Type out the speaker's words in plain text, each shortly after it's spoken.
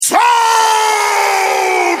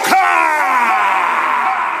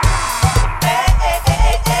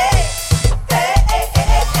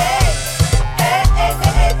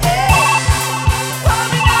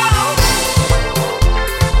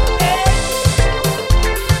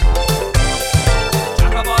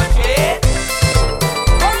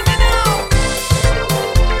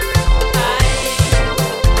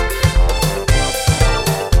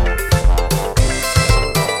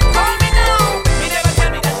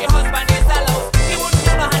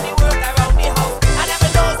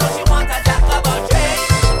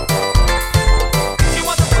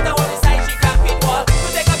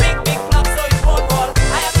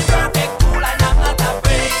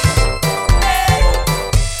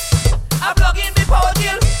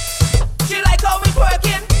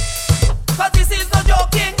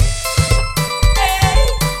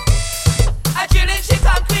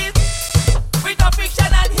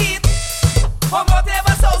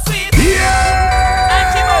sweet. Yeah. And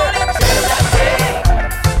she wanted drill that thing,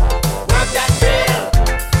 work that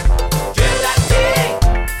drill that thing.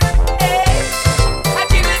 Hey, and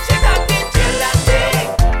she will check out the drill that thing,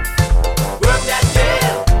 work that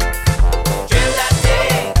drill that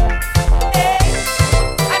thing. Hey,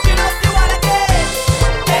 and she knows you wanna get.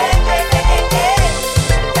 Hey, hey, hey, hey, hey,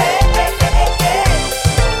 hey, hey, hey, hey, hey,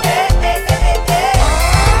 hey, hey, hey, hey.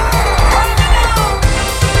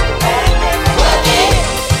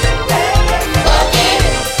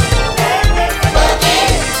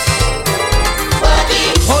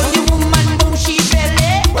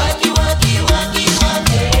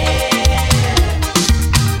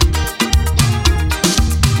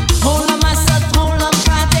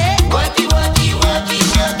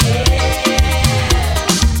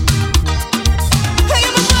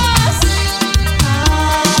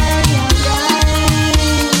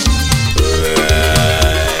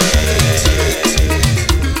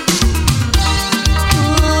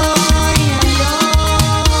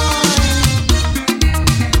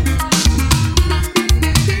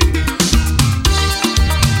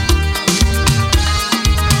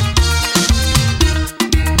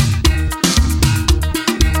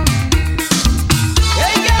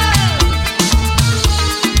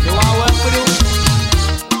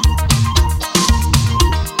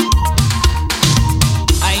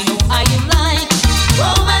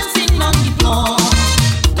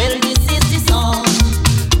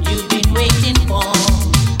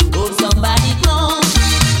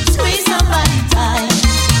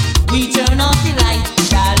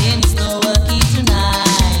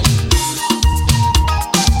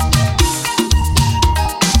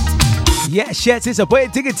 Yes, it's a boy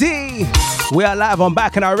Diggity. We are live on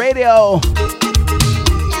Bacchanal Radio.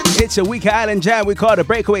 It's a Weekend Island Jam we call the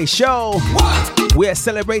Breakaway Show. We are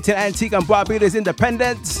celebrating Antigua and Barbuda's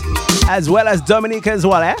independence, as well as Dominica as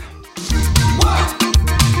well, eh?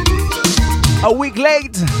 A week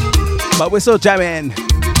late, but we're still jamming.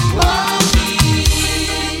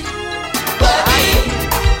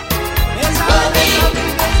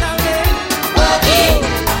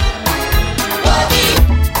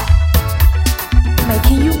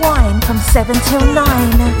 Making you wine from 7 till 9.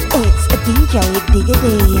 It's a DJ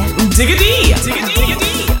Diggity. Diggity! Diggity!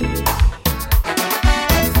 Diggity!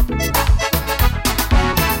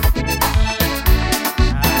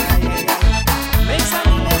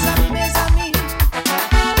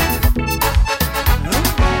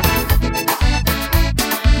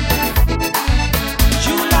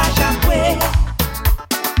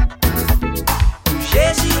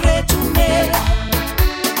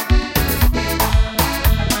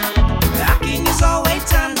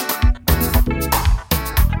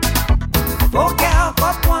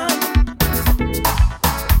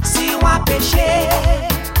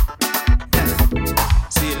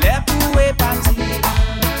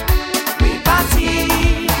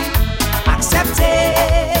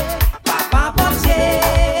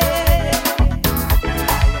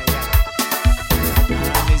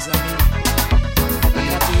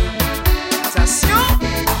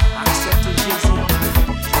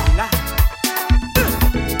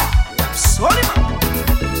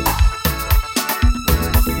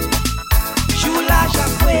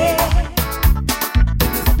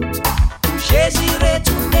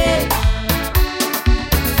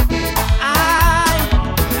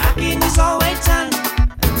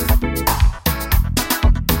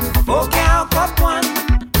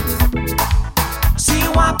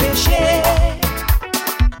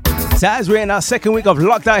 So as we're in our second week of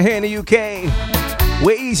lockdown here in the UK,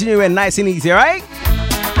 we're easing you in nice and easy, right?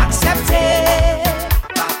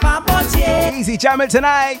 Easy jamming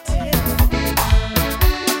tonight.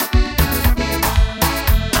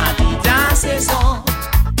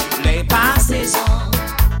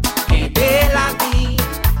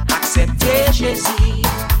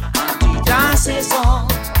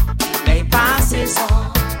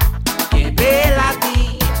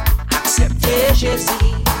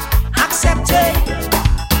 Acceptez,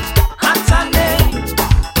 attendez,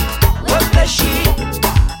 réfléchis,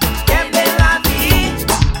 qu'elle est la vie.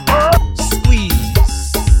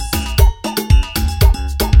 Squeeze.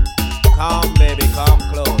 Come baby, come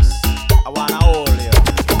close. I wanna hold you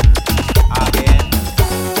again.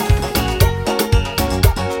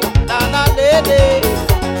 Na na de de.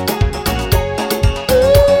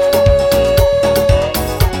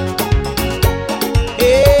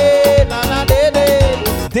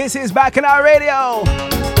 This is Bacchanal Radio.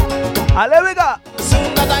 There we go.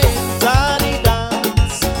 Soon that I enter the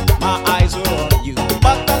dance, my eyes were on you.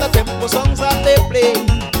 But all the tempo songs that they play,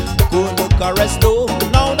 go look a resto.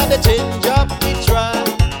 Now that they change up the track,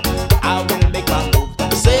 I will make my move.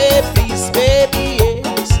 Say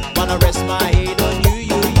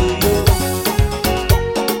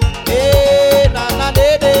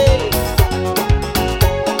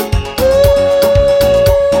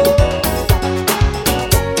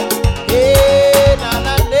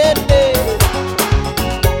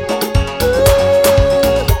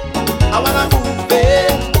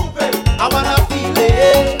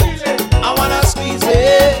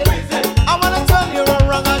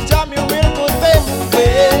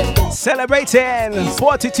Celebrating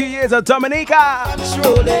 42 years of Dominica.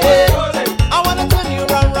 Control it. I wanna turn you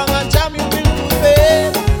round, round and jam you will lose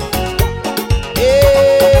it.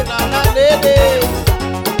 Hey, na na lady.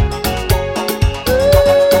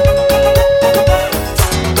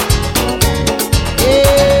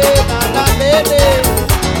 Hey, na na lady.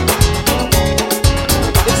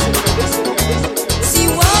 Listen, listen, listen. Si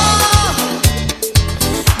wow,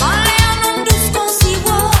 parle un homme douce qu'on si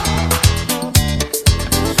wow.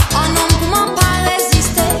 Un homme pour m'en pas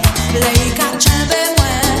résister. Les cachins de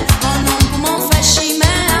moi. Un homme pour m'en faire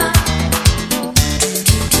chimère.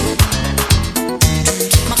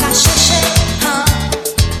 Ma cache chercher, hein.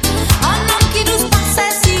 Un homme qui douce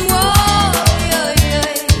passe si wow.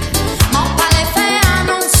 M'en pas les faire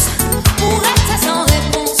annonce. Pour rester sans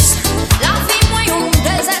réponse. La vie moi on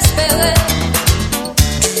désespéré.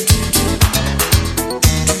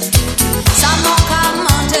 Ça manque à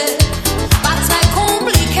manger, pas très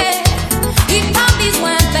compliqué. Il pas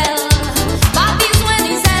besoin d'elle, pas besoin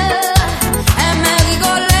d'iselle. Aimer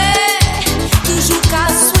rigoler, toujours qu'à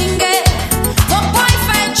swinguer. Faut pas y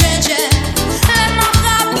faire djé-djé, les manques à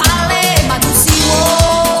parler, ma douce si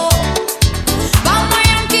wow. Pas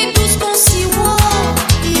moyen qui douce qu'on si wow.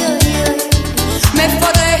 Mais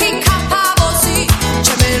faudrait y capable aussi.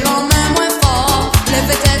 J'aimais l'homme moins fort, les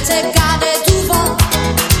peut-être garder tout vent.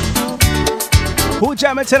 Who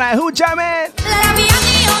jamming tonight? Who jamming? La vie a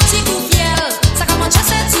mis un petit coup fiel, ça commence à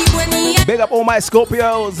se tirer. Big up all my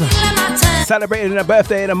Scorpios Le matin, celebrating their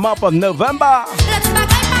birthday in the month of November. le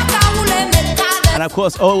bagaille pas qu'à rouler, mais t'as And of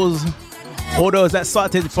course, all those that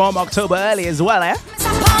started from October early as well, eh? ça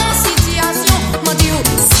prend en situation, mon Dieu,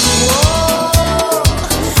 si wow.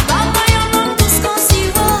 Pas moyen non tout ce qu'on si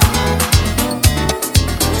wow.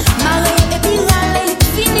 Marée et puis l'aller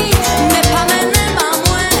fini, mais pas même pas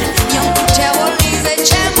moins. Y'en coup j'ai relisé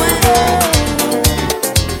chez moi.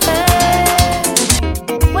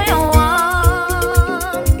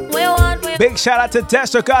 Big shout out to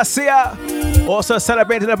Dexter Garcia, also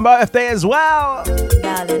celebrating the birthday as well.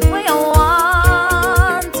 Darling, what you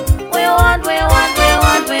want? What you want? What you want? What you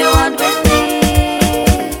want? What you want with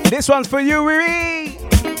me? This one's for you, Riri.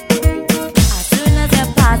 As soon as you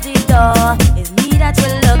pass the door, it's me that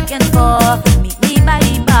you're looking for. Meet me by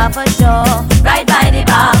the bar for sure. Right by the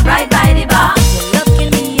bar, right by the bar. You're looking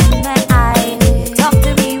me in the eye. Talk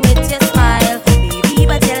to me with your smile, baby,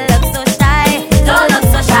 but you look so shy. Don't look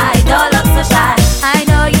so shy, don't look so shy. I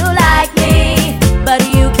know you like me, but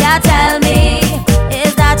you can't tell me.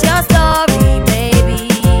 Is that your story, baby?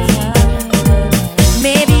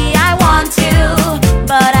 Maybe I want you,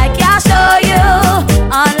 but I can't show you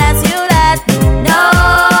unless you let me know.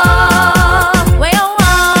 What you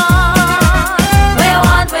want? What you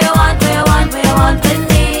want? What you want? What you want? What you want with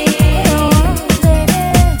me?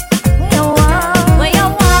 What you want? What you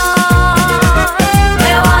want? What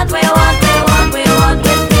you want? What you want? What you want? What you want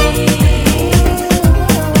with me?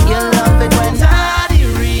 You love it when daddy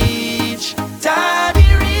reach.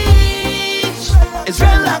 It's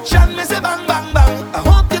real action, me say bang bang bang. I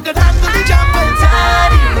hope you can handle the jam when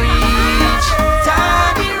daddy reach.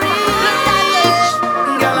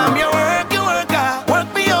 Girl, I'm your worker. Work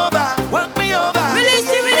me over, work me over. Release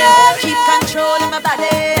the rhythm. Keep controlling my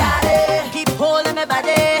body. Keep holding my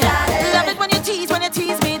body. Love it when you tease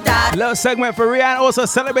me, dad. Little segment for Rihanna, also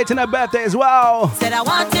celebrating her birthday as well. Said I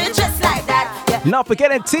want it just like that. Yeah, Not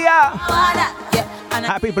forgetting Tia. I want that. Yeah, and I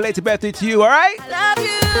Happy belated birthday to you, alright? love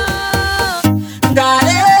you.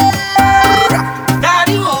 Daddy,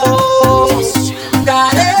 daddy, oh,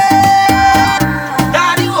 daddy,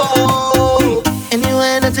 oh.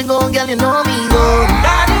 Anywhere nothing go, girl, you know me go.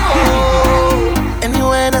 Daddy, oh.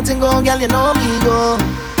 Anywhere nothing go, girl, you know me go.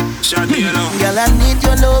 Girl, I need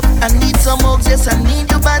your love, I need some hugs, yes, I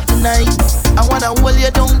need you bad tonight. I wanna hold you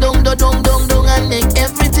down, and make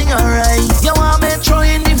everything alright. You want me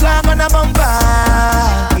throwing the flag on the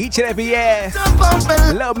bumper? Each and every year, The bumper,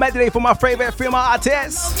 a little medley for my favorite female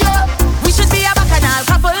artists. yeah. We should be a bacchanal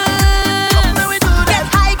couple. When we do Get that,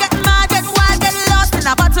 high, get mad, get wild, get lost in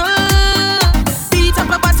a battle. Beat up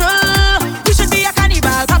a battle. We should be a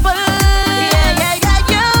cannibal couple. Yeah,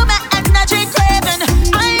 you, my energy craving.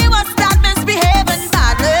 I was that misbehaving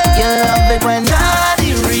badly. you love it when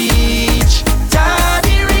daddy reach.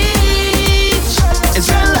 It's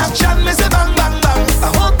real action, me say bang bang bang. I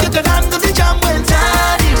hope you can handle the jam when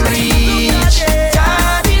daddy reach.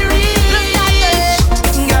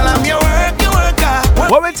 Girl, I'm your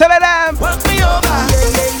worker. What we telling them? Work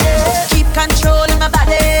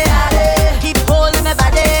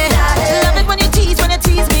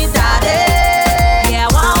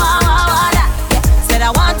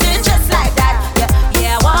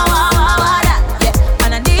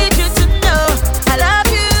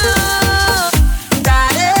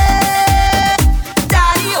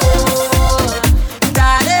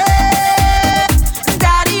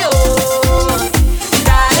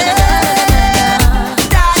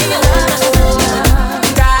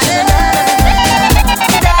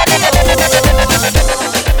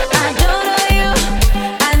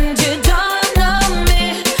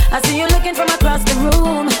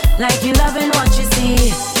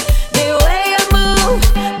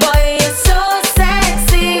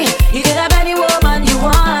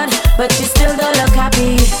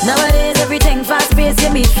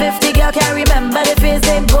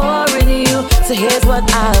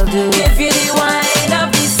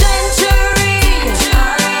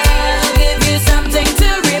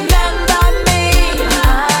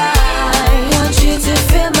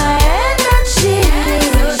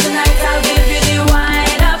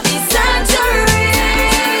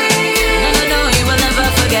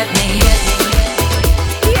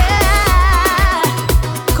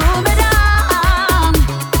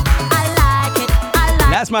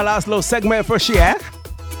my last little segment for she, eh?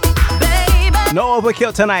 Baby, No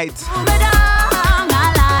overkill tonight. move it on. I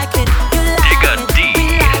like it. You like Digga it. D.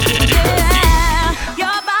 We like it. Yeah.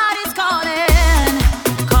 Your body's calling,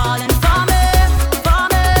 calling for me, for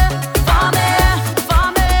me, for me, for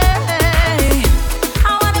me.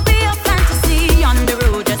 I wanna be a fantasy on the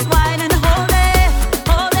road, just wine and hold it,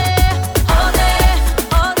 hold it, hold it,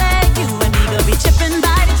 hold it. You and me gonna be chipping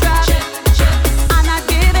by the track. I'm not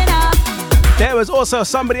giving up. There was also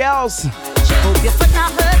somebody else Hope your foot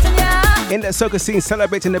not hurting ya. in the soca scene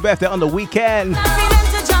celebrating the birthday on the weekend. Not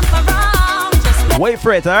feeling to jump around, just let Wait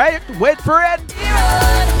for it, alright? Wait for it. me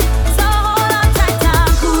run. So hold on tight down,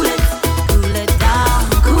 cool it down,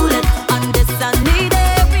 cool it. On this sunny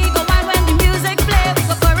day, we go wine when the music play. We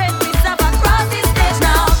go parade, we step across the stage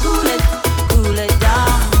now. Cool it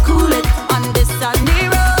down, cool it. On this sunny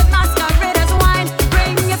road, masqueraders wine.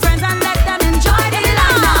 Bring your friends and let them enjoy the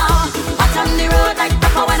night now. Hot on the road like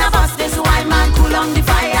pepper when I bust this wine, man. Cool on the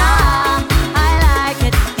fire. I like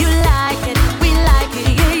it, you like it, we like it,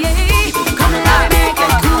 yeah, yeah. Come let me make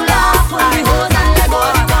it cool off. Pull the hose and let go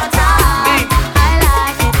of the water. I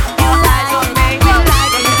like it, you like it, we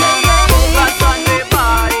like it, yeah, yeah. Focus on the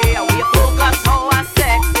body, we focus how I'm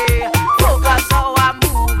sexy. Focus how I'm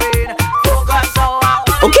moving. Focus how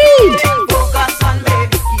I'm Focus on me,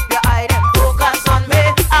 keep your eye them. Focus on me,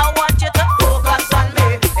 I want you to focus on me.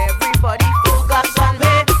 Everybody focus on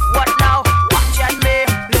me. What now? Watch at me,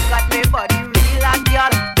 look at me body, real and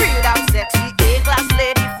girl, real and sexy. A-class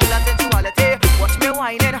lady, full of sensuality. Watch me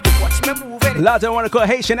whining, watch me moving. Lots of want to call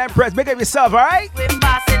Haitian Empress. Big up yourself, alright? We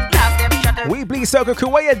passing glass, them shutter. We bleed soca crew,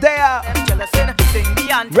 where you there? Them jealousy, sing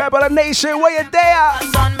the anthem. Rebel Nation, where you there?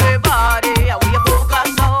 Focus on me body, we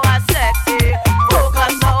focus how I'm sexy.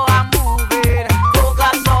 Focus how I'm moving.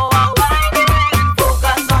 Focus how I'm whining.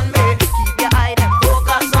 Focus on me, keep your eye them.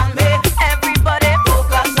 Focus on me, everybody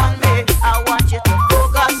focus on me. I want you to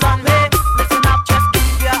focus on me. Listen up, just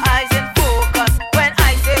keep your eyes in focus. When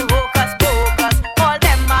I say focus, focus. All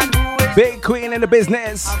them man who is Big Queen in the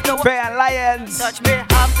business. Fair Alliance. touch me,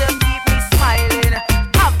 have to keep me smiling.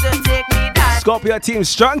 Have to take me down. Scorpio team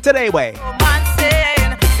strong today, way. Man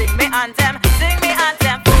saying, sing me anthem,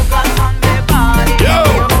 focus on me body. Yo.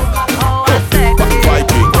 Focus how I'm sexy.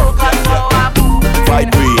 Fighting. Focus how I'm moving. Fight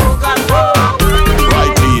queen. Focus how I'm whining.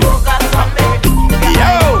 Right in. Focus on me.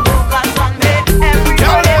 Yo. Focus on me.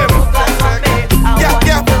 Tell Everybody them. focus on me. I Yeah, want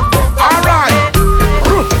yeah. you to focus All on right. me.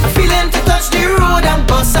 I'm feeling to touch the road and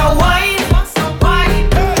bust a wine.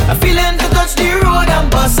 I'm feeling to touch the road and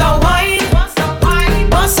bust a wine.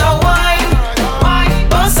 Bust a wine.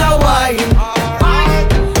 Bust a wine.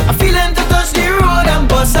 I'm feeling to touch the road and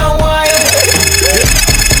bust a wine.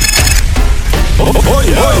 Oh,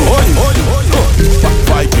 yeah.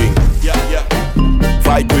 Fighting. Yeah.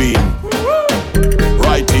 Fight queen.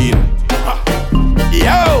 Right in.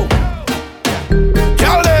 Yo.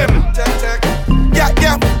 Tell them.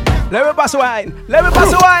 Yeah. Let me pass a wine. Let me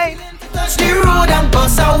pass a wine. Touch the road and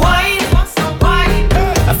bust a wine.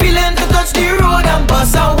 I'm feeling to touch the road and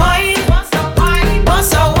bust a wine. Bust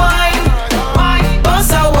a wine.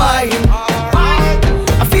 Bust a wine.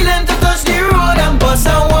 I'm feeling to touch the road and bust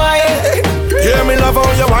a wine. Yeah, me love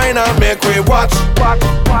how you whine and make we watch.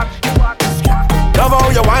 Love how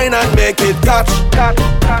you whine and make it catch.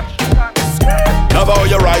 Love how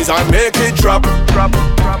you rise and make it drop.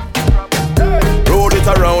 Roll it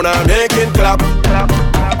around and make it clap.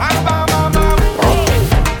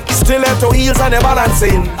 Stiletto heels and you're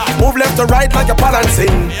balancing. Move left to right like you're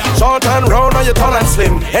balancing. Short and round and you're tall and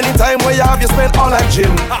slim. Anytime where you have, you spend all at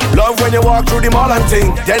gym. Love when you walk through the mall and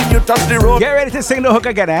ting. Then you touch the road. Get ready to sing the hook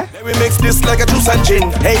again, eh? Then we mix this like a juice and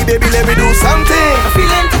gin. Hey baby, let me do something. I'm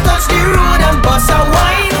feeling to touch the road and bust a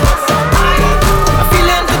wine. I'm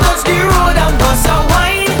feeling to touch the road and bust a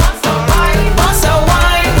wine. Bust a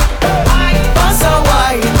wine. Bust a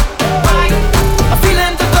wine. I'm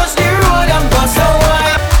feeling to touch the road and bust a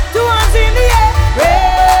wine. Two hands in the air.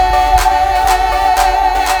 Raise.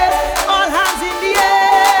 All hands in the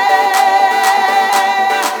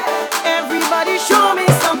air. Everybody show me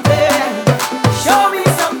something. Show me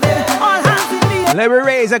something. All hands in the air. Let me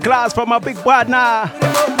raise a glass for my big partner,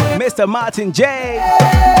 Mr. Martin J.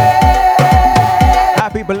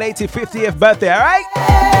 Happy belated 50th birthday, alright?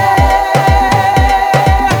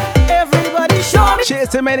 Everybody show me. Cheers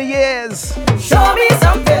to many years. Show me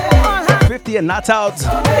something. 50 and not out.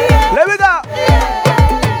 Let me go.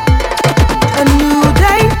 A new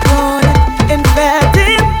day dawning, in fact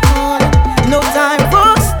it's dawning. No time for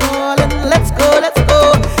stalling. Let's go, let's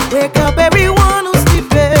go. Wake up everyone who's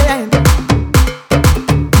sleeping.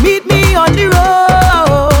 Meet me on the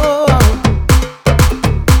road.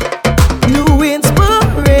 New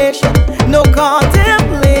inspiration.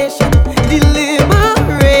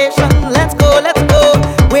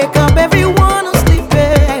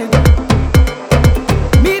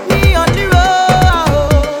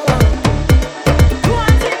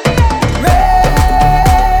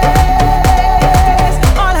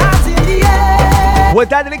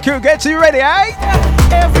 crew, get you ready, alright?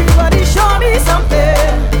 Everybody show me something.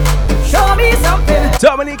 Show me something.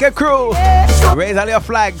 Dominica crew, raise all your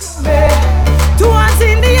flags. 2 hands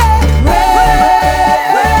in the air. Raise.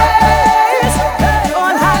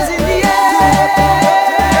 All hands in the air.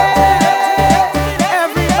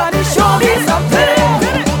 Everybody show me something.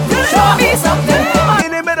 Show me something.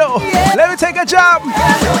 In the middle, let me take a jump.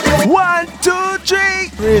 1, 2,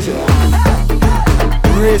 3. Raise it.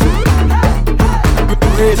 Raise it.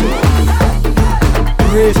 Raise it.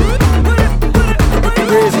 Raise it.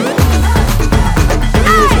 Raise it.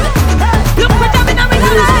 Look what I'm in the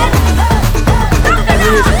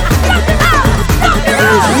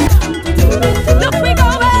Look we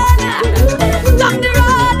going, stop the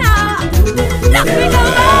road now. Look we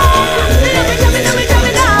going, look we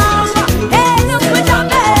jumping down. Hey, look we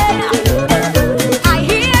jumping. I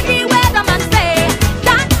hear the weatherman say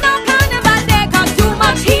that's no carnival day 'cause too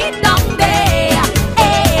much heat down there.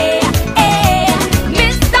 Hey, hey,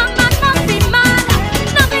 Mr. Man must be mad.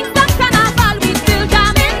 Nothing stops carnival, we still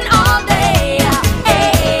jamming all day.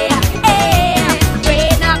 Hey, hey,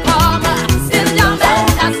 rain a come, still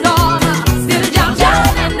jamming a storm, still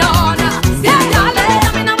jamming on, still jamming.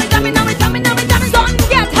 Jumping, sun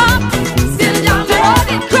get hot, still jamming, road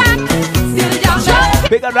it crack, still jamming.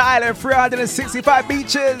 Big up the island, 365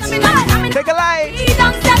 beaches. Take a light. We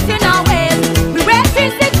don't set in our ways. We read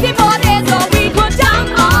 364 days, so we go down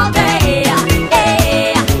all day.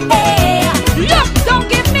 Hey, hey, look, don't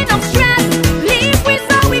give me no stress. Leave we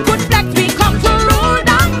so we could flex. We come to rule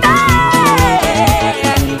down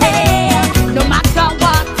there. Hey, no matter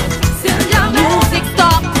what, still jamming. Music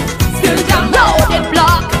stop, still jamming. Road it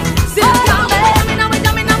block, still jamming.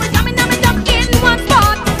 Jumping in one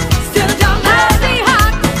spot, still jamming. Stay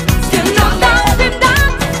hot, still jamming. Spin that,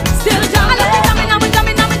 still jamming.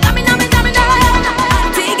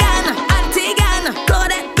 Antigan,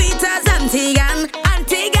 Claudette Peters, Antigan.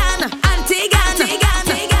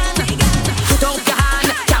 Put up your hand,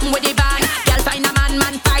 jam with the band. Girl find a man,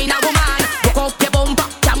 man find a woman. Hook up your bumper,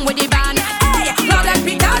 jam with the band. Hey, Claudette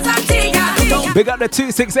Peters, Antigan. Big up the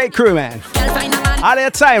 268 crew, man. Girl find a man. All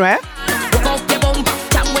your time, man. Hook up your bumper,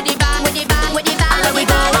 jam with the band. And we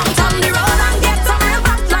go out on the road and get some real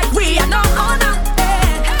back like we are no owner.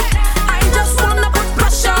 I just wanna put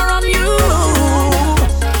pressure on you.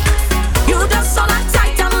 You just hold on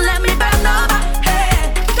tight and let me bend over.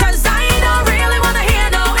 'Cause I don't really wanna hear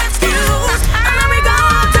no excuse. And then we go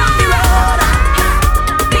out on the road.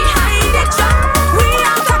 Behind the truck, we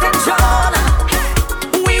out of control.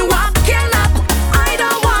 We walking up. I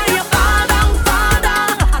don't want you fall down.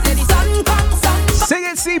 I said the sun comes, Sing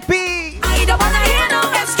it, CP. I don't wanna hear no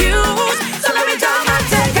excuse. So let me jump and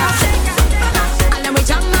take a shake. And then we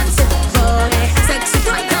jump and sit, boy. Sexy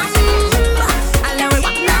boy, come. And then we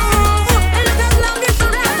walk now. And look as long as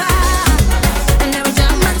forever. And then we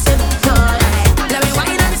jump and sit, boy. Let me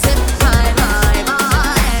wine and sit, boy.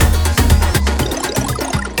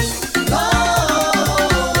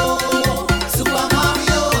 Super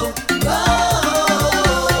Mario, go.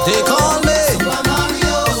 They call me Super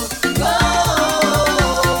Mario, go.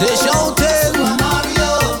 They shouting Super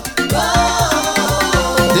Mario, go.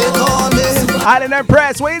 They call me. Island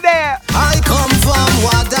Empress, way there. I come from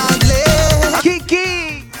Wadadley, Kiki.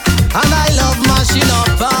 and I love mashing up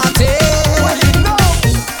party.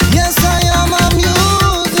 Yes, I am a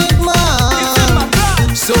music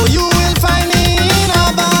man. So you will find me in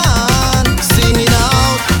a band singing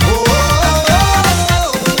out. Oh,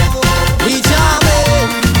 we jamming.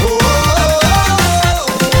 Oh,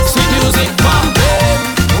 sweet music pumping.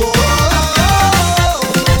 Oh,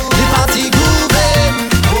 the party grooving.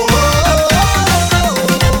 Oh,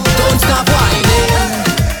 don't stop whining.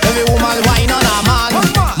 Every woman whine on a man.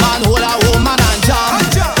 Man hold a woman and jam.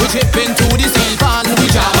 We trip into the steel pan. We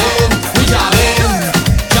jamming.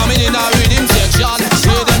 Jamming in a rhythm section.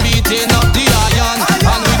 Hear them beating up the iron.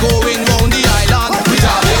 And we going round the island.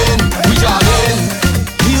 We jamming.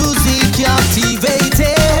 Music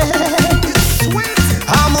captivated.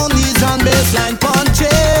 Harmonies and bassline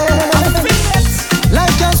punching.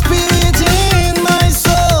 Like a spirit in my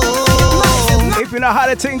soul. If you know how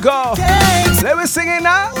the thing go, let me sing it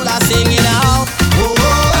now. All I singing out.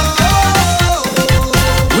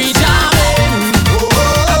 We jamming.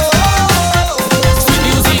 Sweet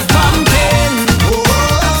music pumping.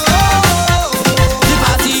 The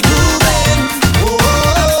party grooving.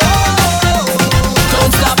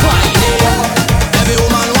 Don't stop whining. Every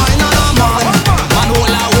woman whine on a man. Man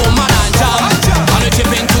hold a woman and jam. And we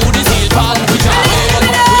trip into the steel pan. We jamming.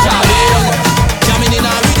 Jamming in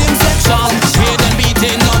a rhythm section. Hear them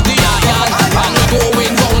beating up the iron. And we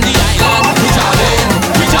going round the island. We jamming.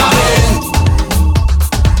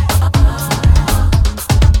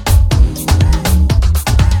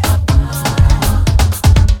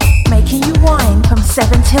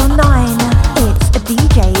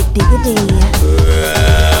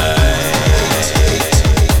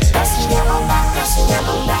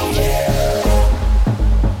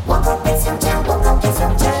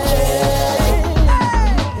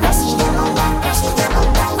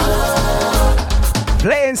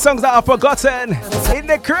 songs that are forgotten in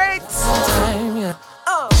the crates.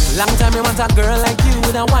 Long time you want a girl like you,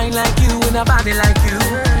 with a wine like you, with a body like you.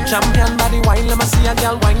 Champion body wine, let me see a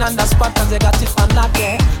girl wine on the spot, cause they got it on that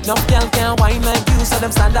day. No girl can wine like you, so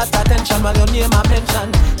them stand at attention while your name I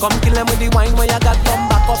mention. Come kill them with the wine where you got, come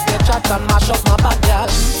back off their chat and mash up my back, girl.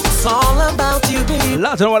 It's all about you, baby.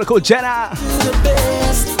 Lots of want to call Jenna, The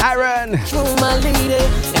best, Aaron, true my lady,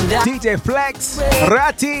 and that DJ Flex,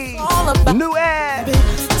 Rati, all about New Air,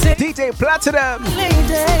 take DJ Platinum.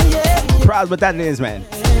 lady, yeah. Proud with that is, man.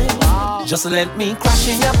 Just let me crash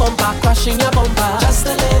in your bumper, crash in your bumper. Just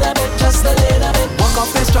a little bit, just a little bit. Walk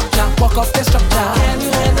off the structure, walk off the structure. Can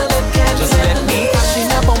you handle it? Can just you let me crash in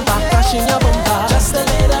your bumper, crash in your bumper. Just a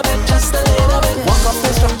little bit, just a little bit. Walk off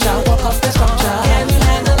the structure, walk off the structure. Can you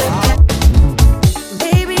handle it?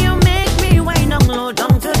 Baby, you make me wind down low,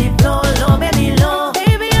 down to the floor, low, baby, low.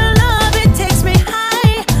 Baby, your love, it takes me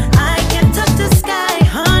high. I can touch the sky,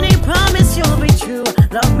 honey, promise you'll be true.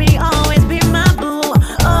 Love me, always be my boo.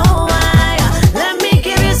 Oh, why? Let me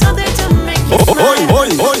give you something to make you smile.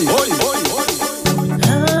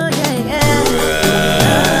 Oh, yeah,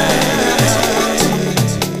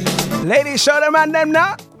 yeah. Ladies, show them and them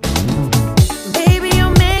now. Baby, you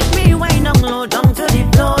make me wind down low, down to the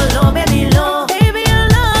floor, low, baby, low. Baby, your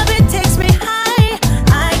love, it takes me high.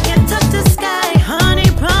 I can touch the sky, honey,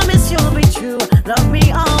 promise you'll be true. Love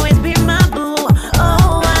me, always be my boo.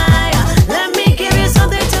 Oh, why? Let me give you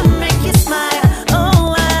something to make you smile.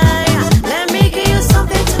 Oh, why? Let me give you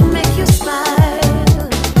something to make you smile.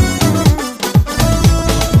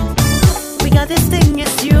 We got this thing,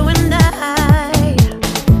 it's you and I.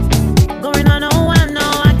 Going on, oh, I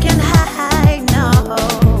know I can hide, no.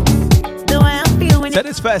 The way I feel when So you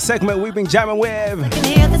this first segment we've been jamming with can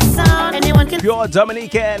hear the sound. Anyone can Pure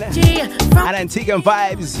Dominican see from and Antiguan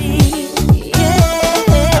vibes. me.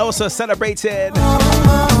 Yeah. Also celebrated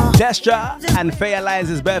Destra and Faye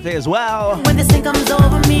Alliance's birthday as well. When this thing comes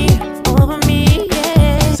over me,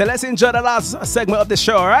 yeah. So let's enjoy the last segment of the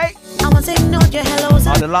show, alright? I want to note your hellos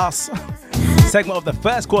Or and the last segment of the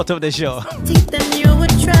first quarter of the show. teeth, then you would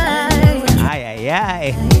try. Aye, aye,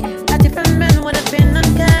 aye. A different man would have been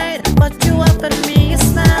unkind, but you offered me a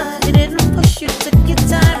smile. You didn't push, you took your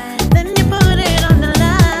time. Then you put it on the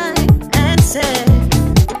line and said,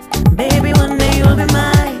 baby, one day you'll be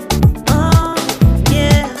mine. Oh,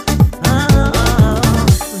 yeah.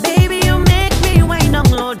 Oh. Baby, you make me wind down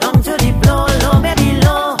low, down to the floor, low, baby,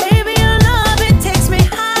 low. Baby, your love, it takes me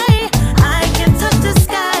high. I can touch the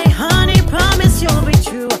sky, honey, promise you'll be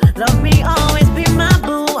true. Love me, always be my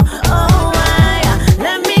boo. Oh, why?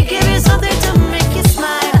 Let me give you something to make you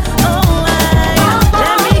smile. Oh, why?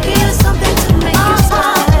 Let me give you something to make you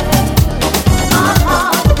smile.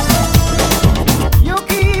 You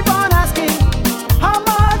keep on asking how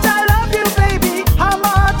much I love you, baby, how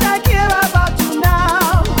much I care about you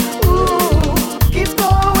now. Ooh, keeps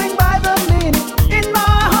going by the minute. In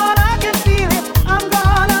my heart I can feel it. I'm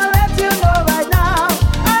gonna let you know right now.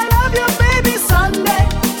 I love you, baby. Sunday,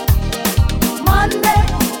 Monday,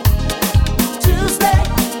 Tuesday,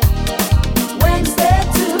 Wednesday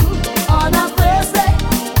too, on a Thursday,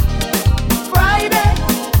 Friday,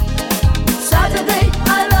 Saturday.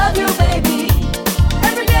 I love you, baby.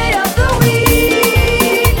 Every day of the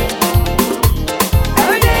week,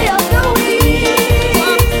 every day of the week.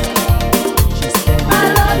 I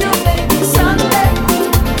love you, baby. Sunday,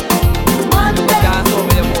 Monday,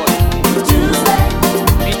 Tuesday,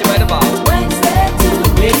 Wednesday too,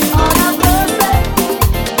 on a Thursday,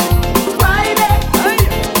 Friday,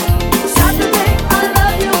 Saturday. I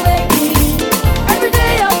love you, baby. Every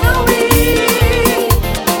day of the week,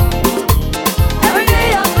 every day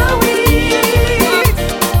of the week.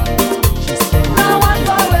 Now and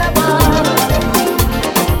forever.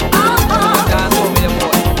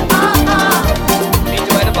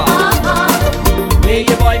 where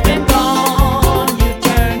your boy been gone, you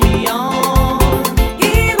turn me on.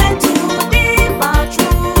 He went to the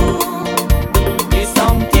bathroom. There's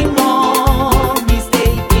something wrong, he's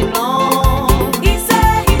taking long. He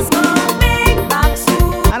said he's coming back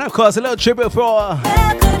soon. And of course, a little tribute for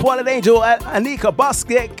Fallen Angel Anika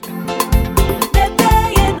Boskick.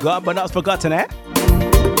 God, but not forgotten, eh?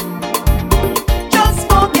 Just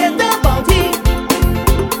forget about it.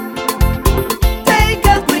 Take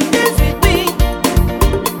a quick dance with me.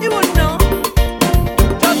 You would know.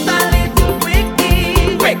 Just a little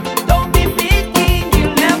quickie. Quick. Don't be picky.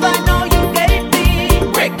 You'll never know you get me.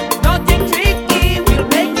 Quick. Nothing tricky. We'll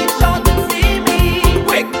make it short and see me.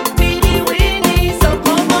 Quick. Teeny weeny. So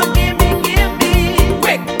come on, give me.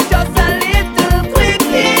 Quick. Just a little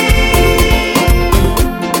quickie.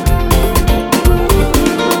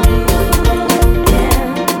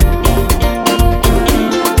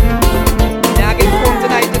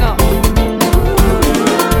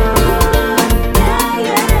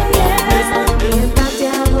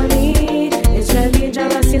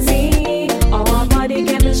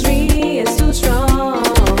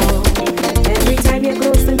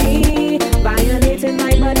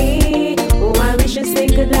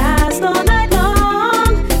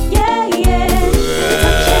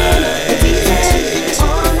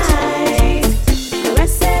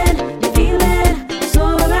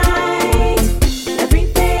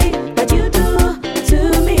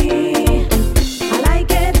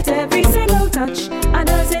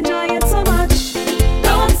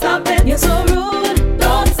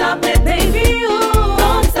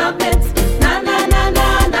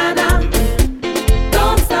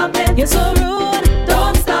 You're so rude.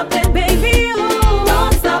 Don't stop it, baby. Oh,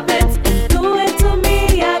 don't stop it. Do it to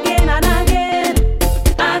me again and again,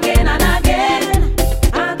 again and again,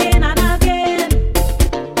 again and again.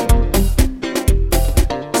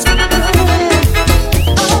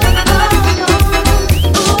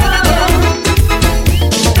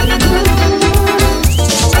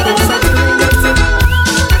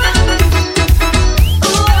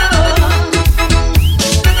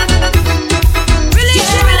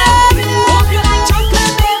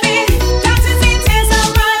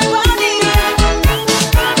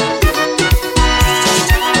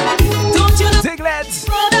 Diglets,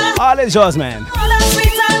 all is yours, man.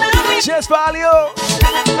 Just for all you.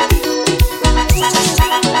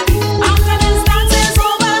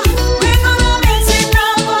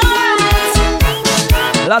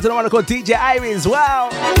 A lot of them want to call DJ Iris. Wow.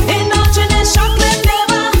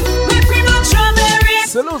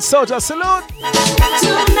 Salute, soldier, salute.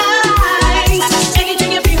 Tonight,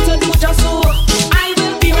 anything you feel to do, just do. I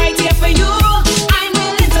will be right here for you. I'm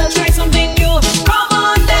willing to try something new. Come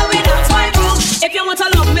on, then we dance my groove. If you want to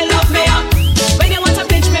love me up. When you want to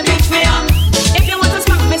pinch me up. If you want to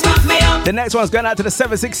smack me up. The next one's going out to the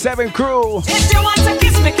 767 crew. If you want to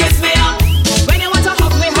kiss me up. When you want to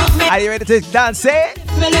hug me up. Are you ready to dance it?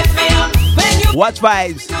 Lift me up. When you Watch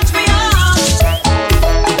vibes. touch me up.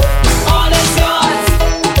 All is yours.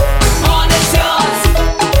 All is yours.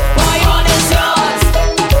 Boy, all is yours.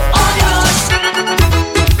 All yours.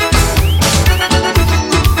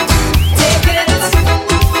 Take it.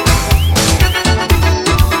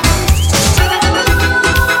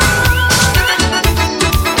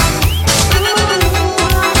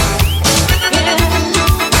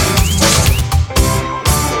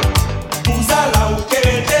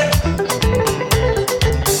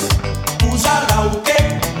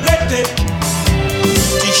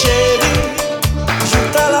 Petit chéri, jour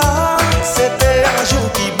là, c'était un jour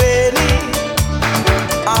qui bénit.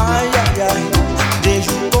 Aïe aïe aïe, des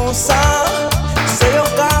jours comme ça, c'est au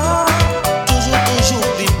cas, toujours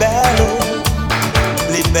plus belle,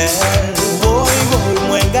 plus belle. Oui, oui,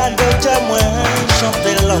 moi garde moi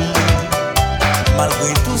chanter l'amour.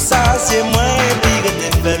 Malgré tout ça, c'est moi qui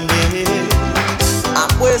t'ai fermé.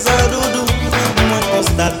 Après un doudou, moi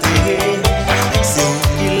constaté, c'est où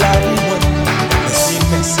qu'il a vu moi.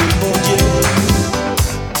 Merci mon Dieu.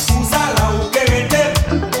 Vous allez où qu'est-ce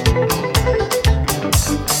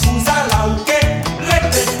vous allez où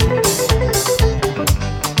qu'est-ce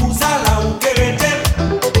vous allez où qu'est-ce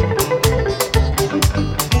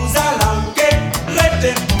vous allez où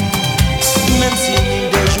qu'est-ce même si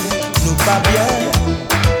des jours nous pas bien,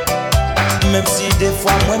 même si des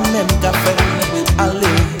fois moi-même qu'a fait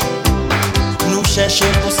aller nous chercher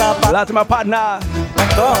pour ça pas Shout out to my partner,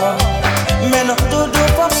 encore. Mais non, tout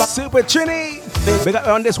papa. Super Trini. We got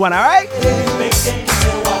on this one, all right?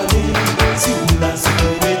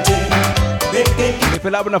 If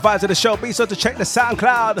you're loving the vibes of the show, be sure to check the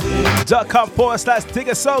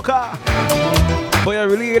SoundCloud.com/Digger for your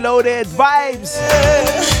reloaded vibes.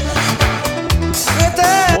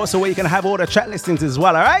 Also, where you can have all the track listings as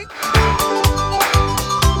well, all right?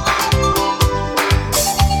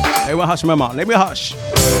 Everyone hush, my mom. Let me hush.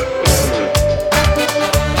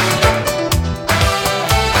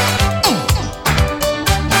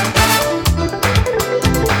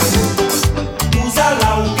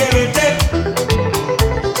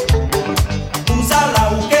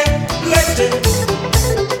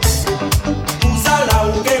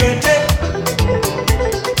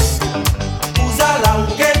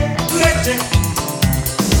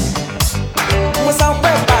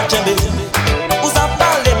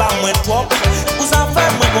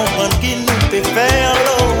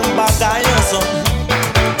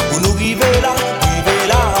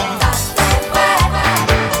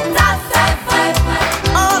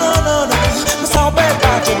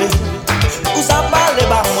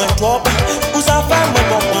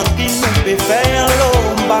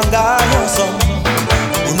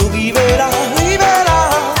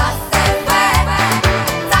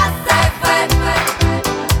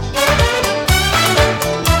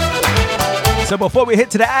 So before we hit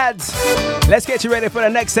to the ads, let's get you ready for the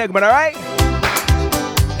next segment, all right?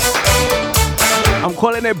 I'm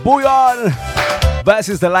calling it Bouillon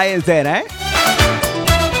versus the Lions Den, eh?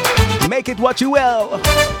 Make it what you will.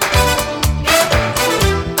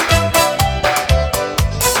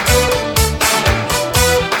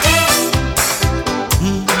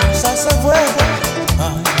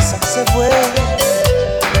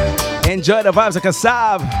 Enjoy the vibes of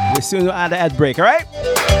Kassav. We're soon on the ad break, all right?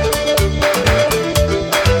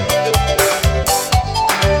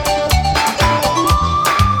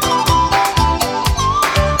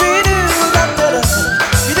 Be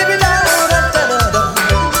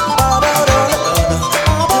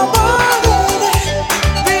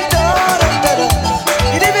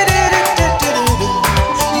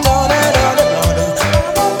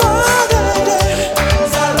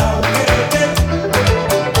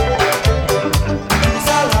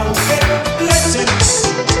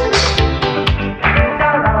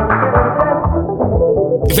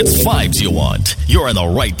you want, you're in the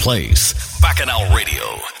right place. Bacchanal Radio,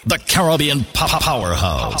 the Caribbean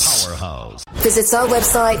powerhouse. Visit our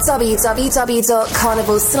website,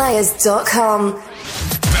 www.carnivalslayers.com.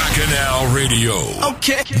 Bacchanal Radio.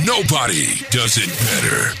 Okay. Nobody does it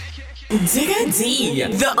better. Digga D,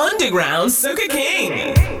 the underground Soca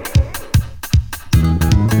King.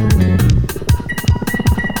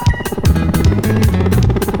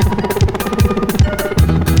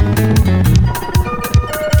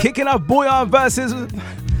 Kicking off Bouillon versus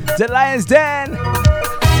the Lions Den.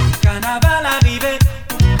 Carnaval arrivé.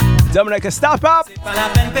 Dominica, stop up. C'est pas la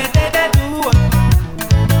peine péter des tours.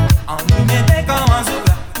 On y mettait comme un zouk.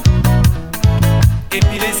 Et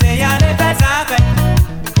puis laisser y aller faire sa fête.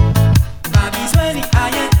 Pas besoin ni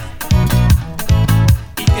rien.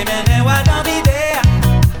 Il te mène à dans l'idée.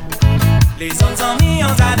 Les autres sont mis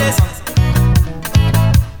en sa descente.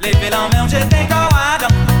 Les belles en mer, j'étais comme Adam.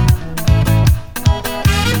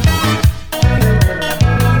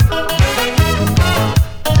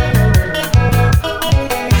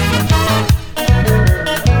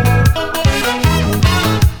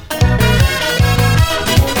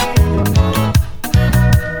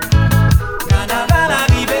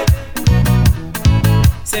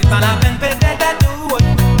 C'est pas la peine peut-être à tout.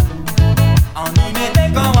 On y mettait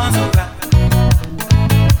comme un zouk.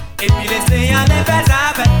 Et puis laisser aller faire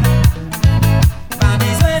sa fête. Pas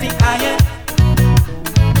besoin ni rien.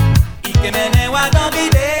 Il te mène à dans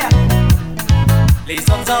l'idée. Les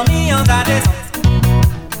autres sont mis en sa descente.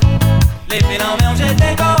 Les phénomènes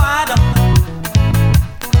j'étais comme Adam.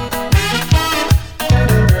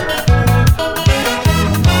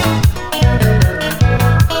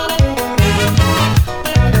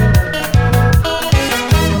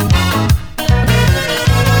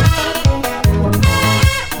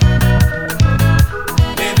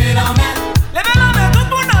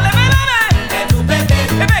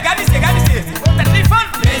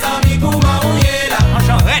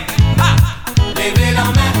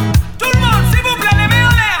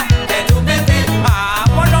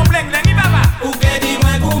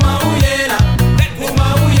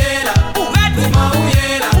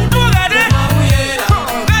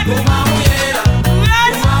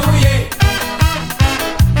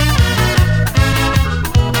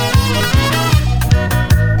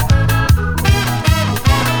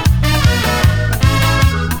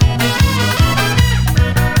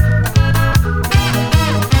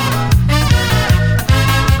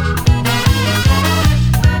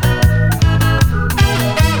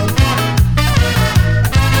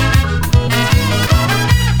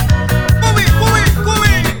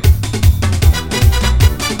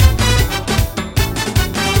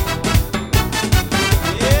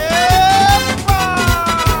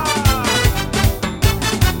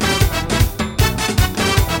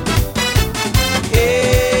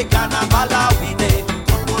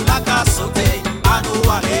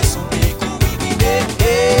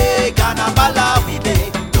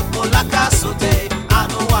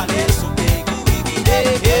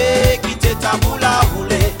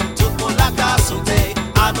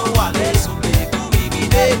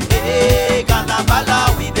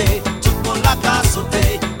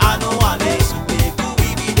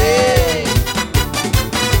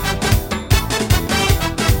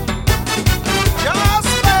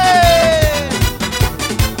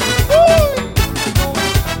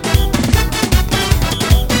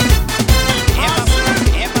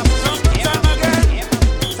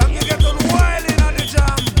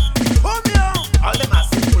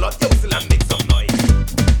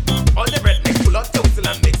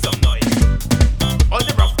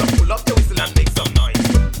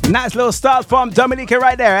 Nice little start from Dominica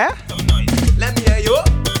right there, eh? Let me hear you.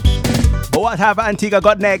 But what have Antigua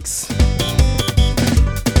got next?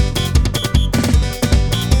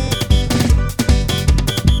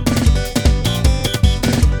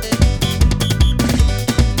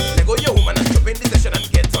 Let go your woman and jump in the session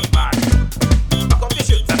and get on bad. Back up your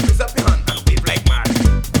shirts and raise up your hand and wave like mad.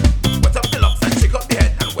 Wet up the locks and shake up the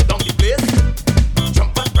head and wet down the place.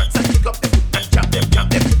 Jump and prance and kick up the foot and jab them.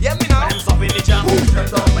 Yeah, me now. When them soft in the jam, when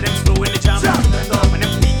them slow in the jam, when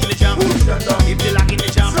them peak in the jam, if they lag in the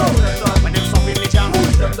jam, when them soft in the jam,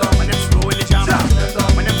 when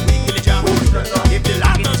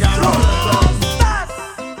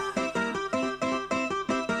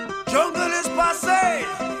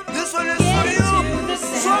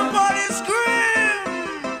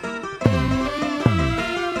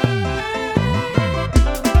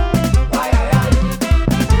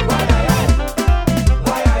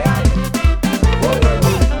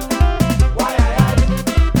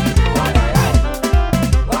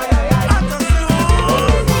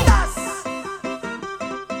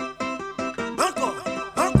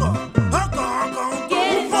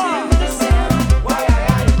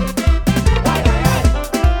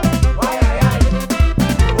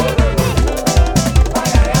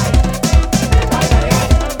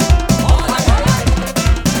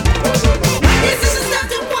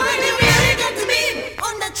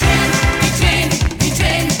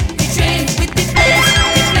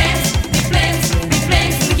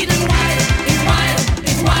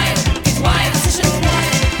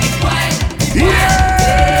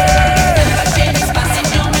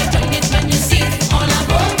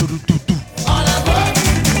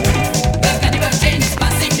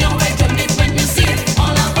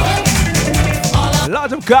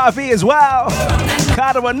Garvey as well.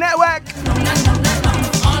 Carnival Network.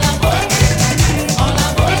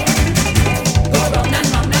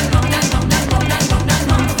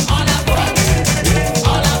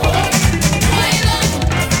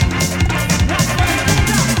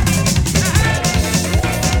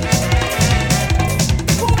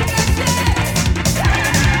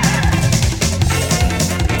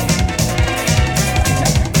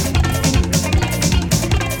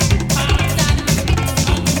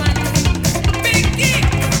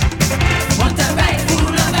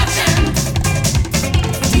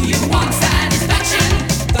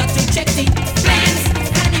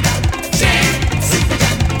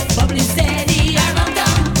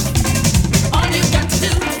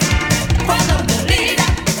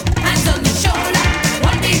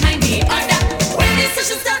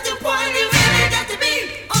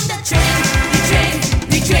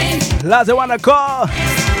 Lads, I wanna call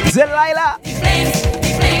Delilah.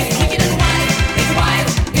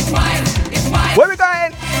 Where we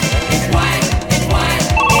going?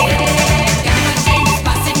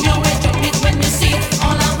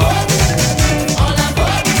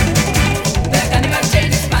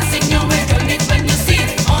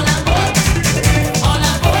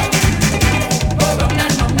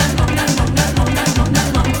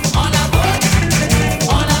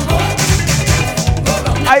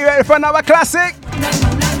 Are you ready for another classic?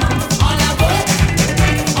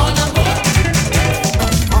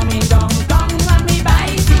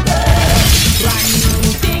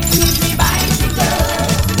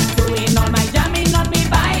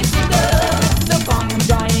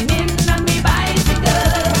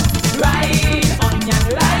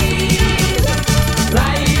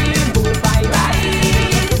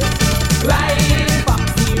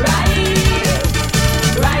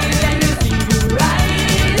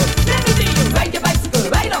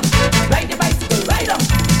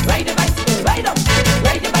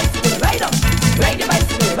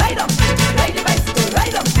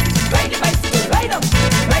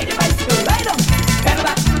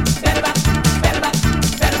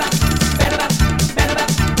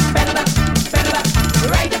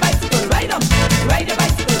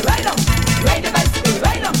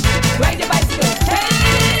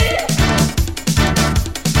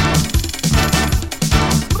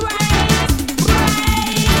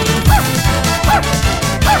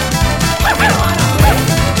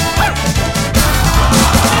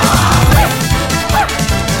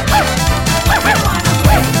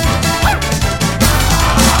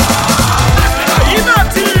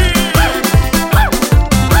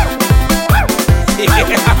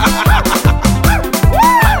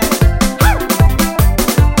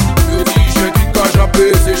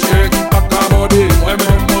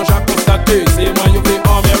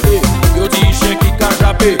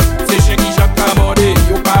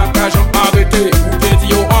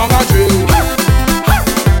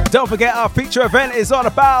 Don't forget our feature event is all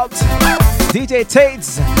about DJ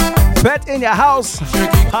Tate's Bet in Your House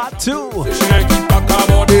Part 2.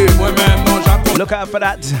 Look out for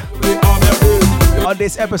that on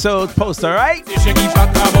this episode's poster, right?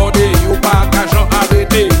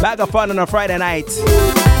 Bag of fun on a Friday night.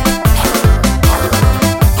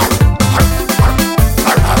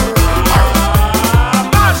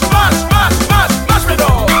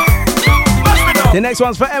 The next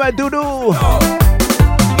one's for Emma Dudu.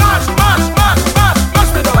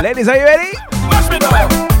 Ladies, are you ready?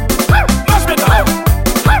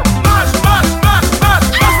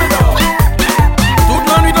 Toute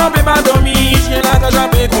la nuit on peut pas dormir, chien la ka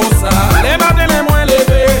jappé comme ça. Les matins les moins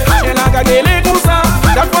levés, chien la ka gueulé comme ça.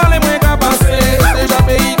 Chaque fois les moins ka passé, c'est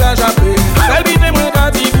jappé il ka jappé. Celle bite les moins ka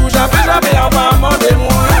dit tout jappé jappé en va demander moi.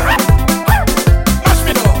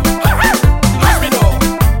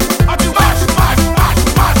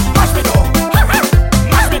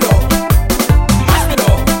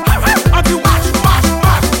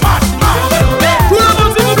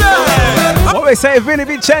 They say Vinny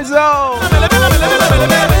Vincenzo.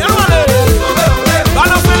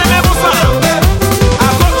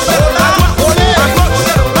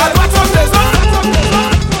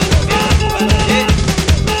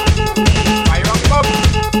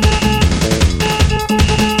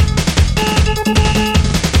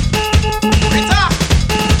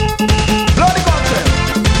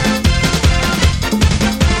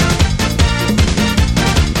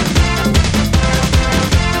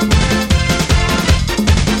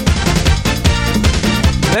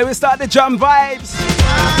 Let me start the drum vibes.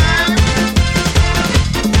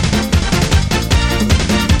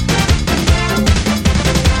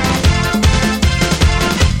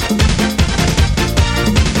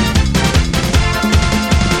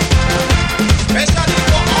 Especially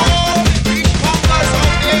for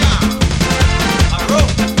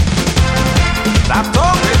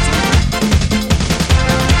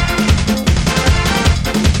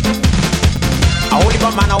A holy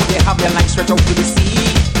man out there have their line stretched out to the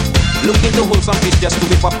sea, looking to hold some fish just to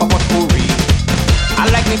whip up a potpourri. I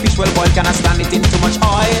like me fish well boiled, cannot stand it in too much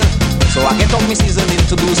oil, so I get out me seasoning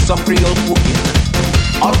to do some Creole cooking.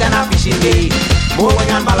 All kind of fishing day, Bowen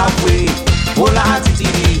and Balafwe, Bola and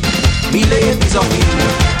TTV, me lay a piece of meat.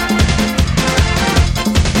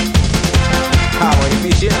 How are you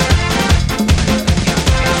fishing?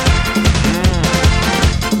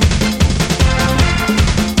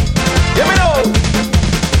 Here we go!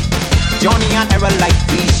 Johnny and Errol like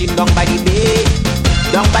fishing down by the bay,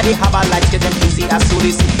 down by the harbor lights, get them easy as to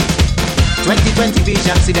the sea. 2020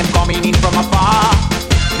 vision, see them coming in from afar.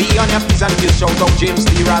 Be on your P's and Q's, shout out James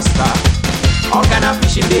Lee Rasta. All kind of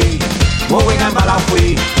fishing day, Bowen and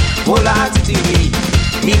Balafwe, Bola and TTV,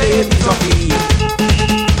 me lay a piece of meat.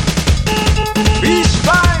 Fish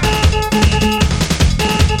time!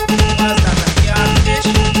 What's that, a catfish?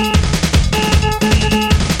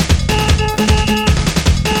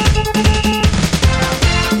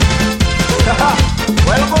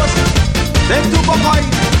 Well, boss, them two boy,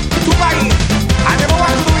 two bag. I never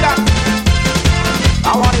want to do that. I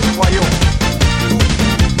want it for you.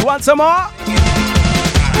 You want some more?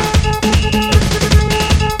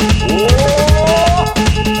 Oh.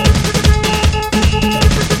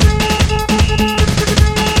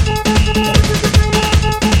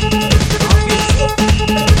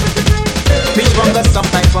 Fish mongers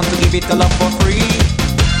sometimes want to give it a love for free.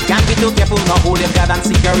 Can't be too careful, now hold your guard and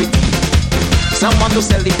security. Someone to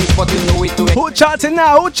sell the fish, but you know it to it. Who chanting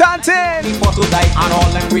now? Who chanting? People to die and all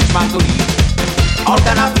them rich man to leave. All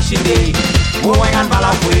kind of fishing day, Bowen and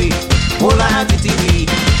Balafwe, Bola and TTV,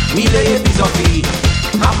 me lay a piece of feed.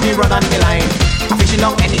 Have me run on the line, I'm fishing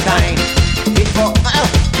out anytime. Big for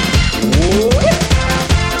oh yeah.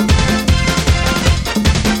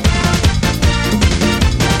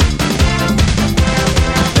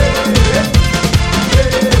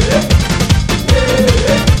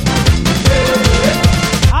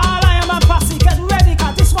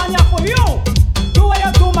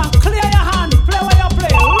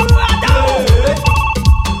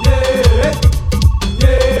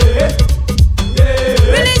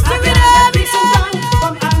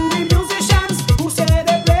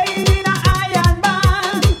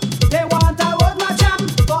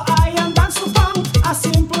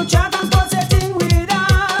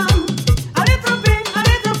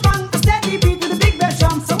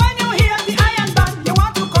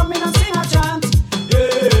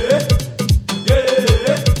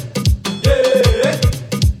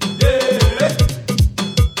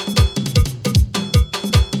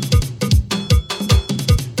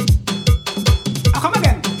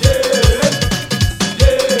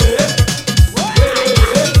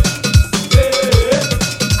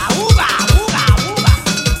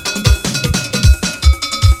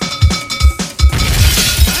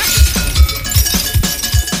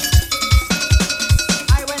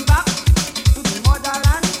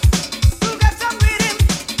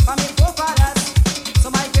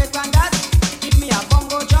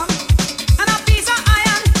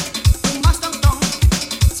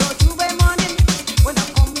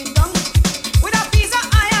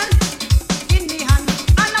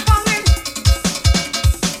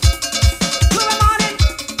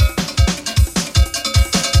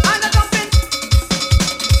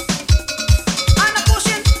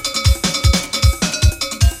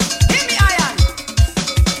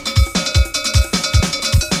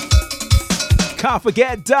 Can't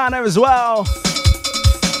forget Donna as well.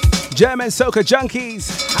 German Soca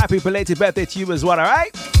Junkies. Happy belated birthday to you as well,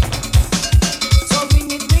 alright? So ring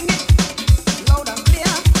it, loud and clear.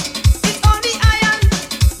 It's on the iron.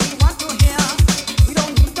 We want to hear. We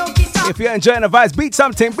don't need no guitar. If you're enjoying the vibes, beat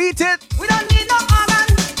something, beat it. We don't need no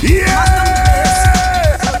organ. Yeah!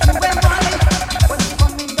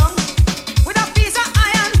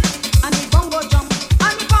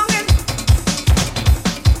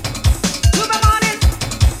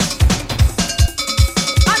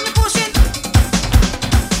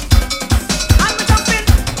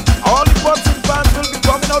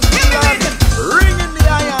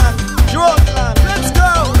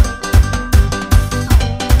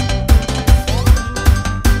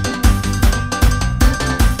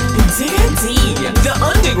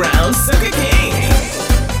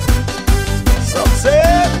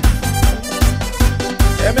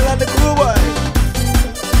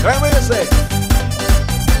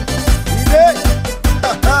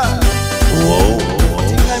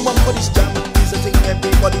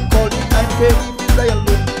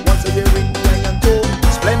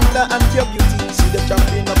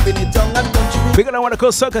 We're gonna want to call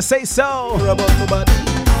Soca Say So.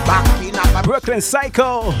 Backing up a Brooklyn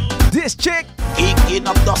Psycho. This chick. kicking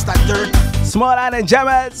up dust and dirt. Small Island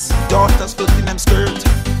Jammers. Daughters floating them skirt.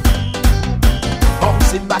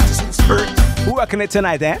 Bouncing back to some spurt. Who rocking it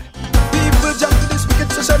tonight, eh? People jump to this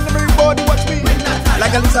wicked session, everybody watch me.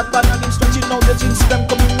 Like a lizard man and him stretching out the jeans, them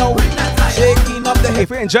coming now. Shaking up the head. If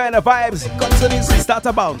you're enjoying the vibes, start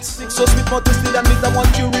a bounce. So sweet, more tasty than meat, I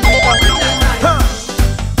want you remember.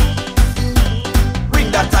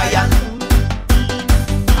 Ring that iron.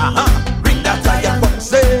 Ring that iron.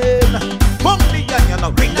 Bouncing. Bump the gun, you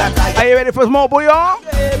know. Ring that iron. Are you ready for some more bouillon?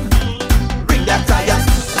 Ring that iron.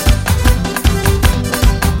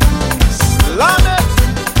 Slam it.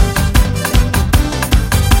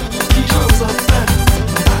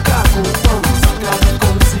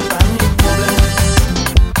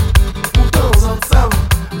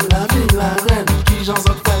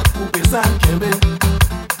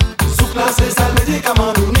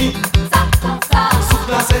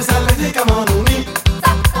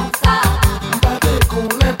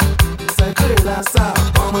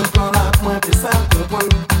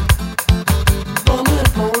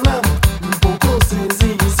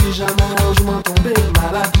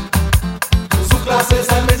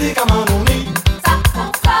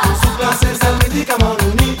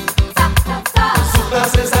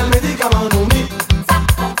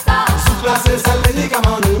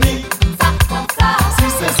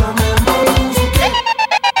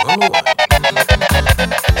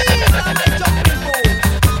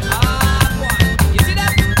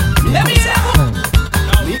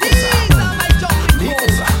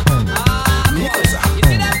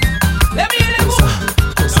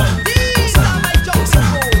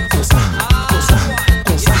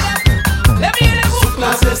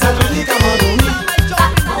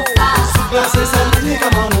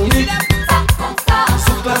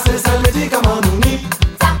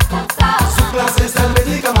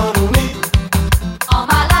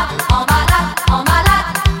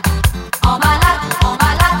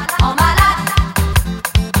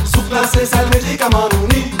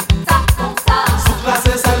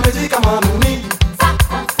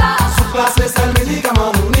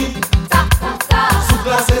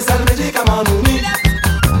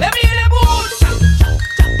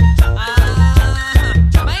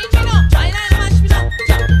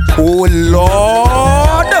 Oh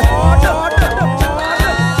Lord!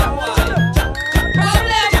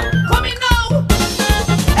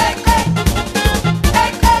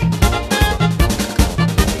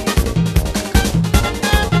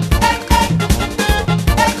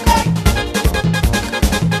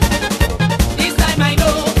 This time I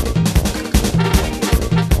know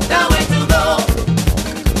the way to go.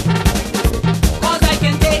 'Cause I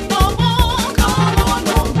can take no more, no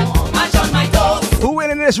more. Mash on my toes. Who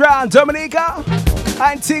winning this round? Dominica?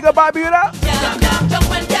 Antigua Barbuda?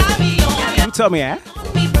 Jump and carry on. You tell me, eh?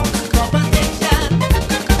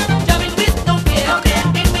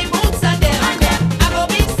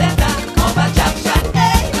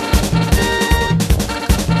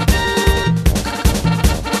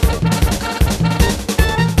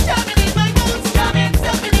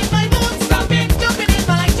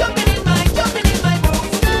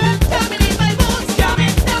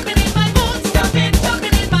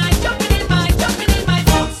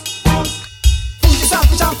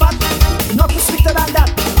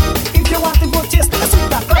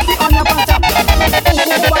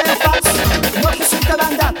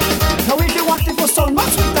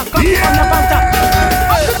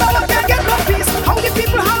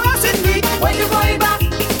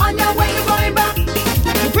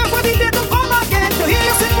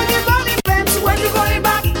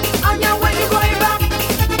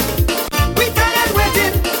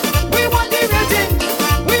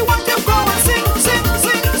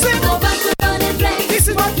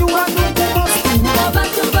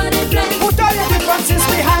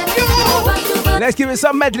 Let's give it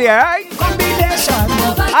some medley, alright? Combination.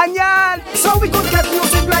 Anyan. So we could get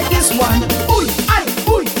music like this one. Ooh, I,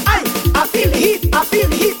 I feel the heat, I feel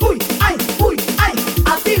the heat. Ooh, I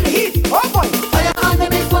feel the heat. Oh boy. Fire under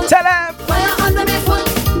me foot. Tell him. Fire under me foot.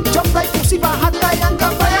 Jump like pussy, but hot guy and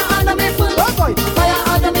come. Fire under me foot. Oh boy. Fire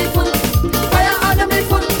under me foot. Fire under me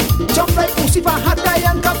foot. Jump like pussy, but hot guy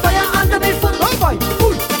and come. Fire under me foot. Oh boy.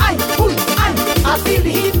 Ooh, I feel the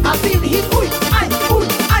heat, I feel the heat. Ooh,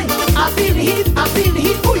 I feel the heat, I feel the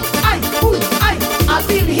heat. Ooh, I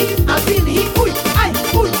feel the heat, I feel the heat. Ooh, I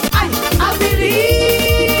feel the heat.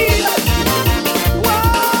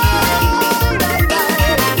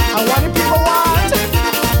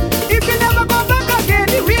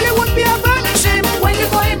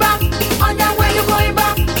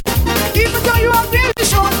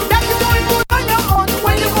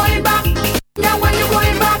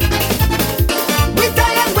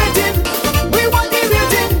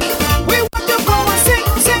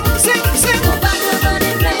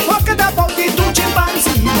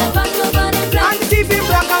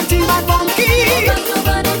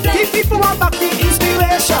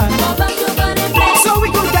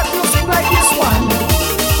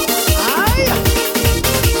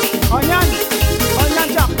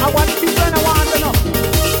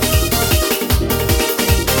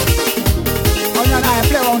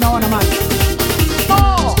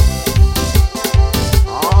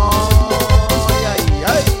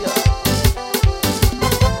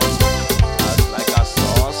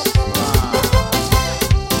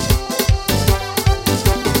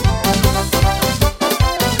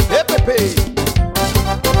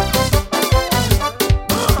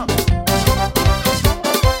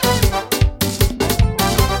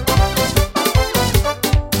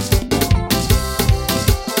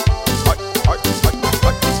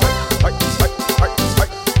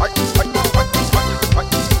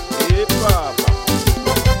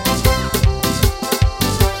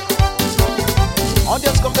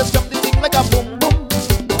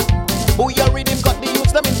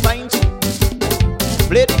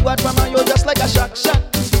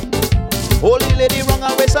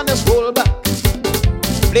 just roll back.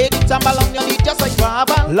 Play the tambal on your knee just like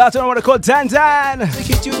Baba. Lots of what I call Dan Dan.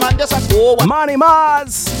 Hit you man just a go. Money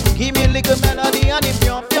Mars. Give me a little melody and if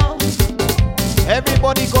you're young.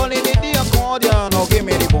 Everybody calling it the accordion. Now give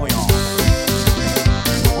me the bouillon.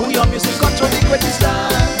 Who your music control the greatest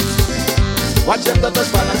dance. Watch them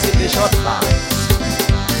daughters balance in the short line.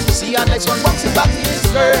 See our next one boxing back in his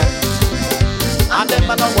girl. And them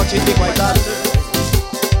man are watching the white and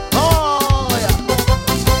oh yeah.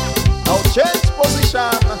 Now change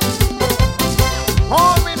position.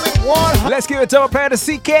 Home in with one. Let's give it to a pair to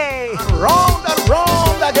CK. Round and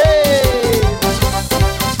round again.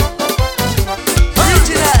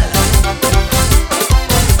 Original.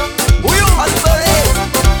 We all believe.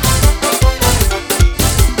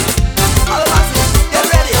 All of us, get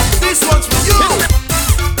ready. This one's for you.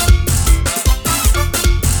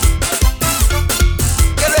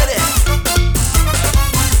 Get ready.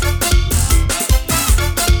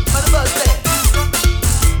 For the birthday.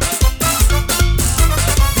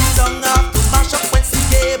 The song have to mash up when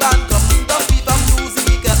CK band come in the fever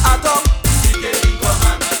musical atom.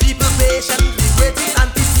 People patiently waiting,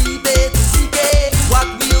 anticipate to CK what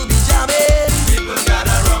will be jamming. People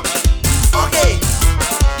gather round. Okay,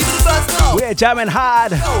 give me the buzz now. We're jamming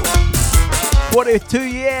hard. 42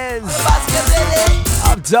 years Get ready.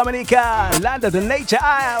 of Dominica, land of the nature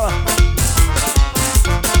isle.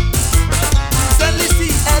 Stanley C.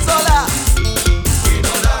 Ezola.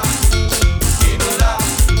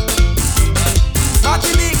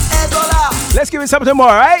 Martinique Ezola. Let's give it something more,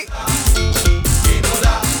 right?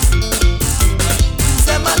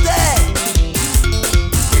 Semate.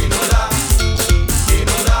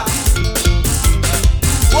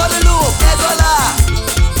 Waterloo Ezola.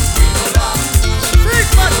 Freak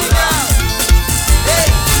Martina. Hey,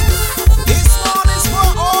 this one is for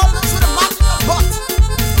all those with a Martina butt.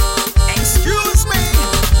 Excuse me.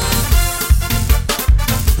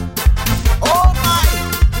 Oh my,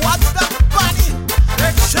 what's that body?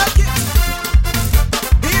 Let's shake it.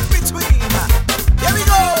 In between. Here we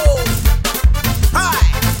go. Hi.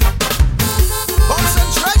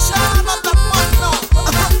 Concentration on the butt now.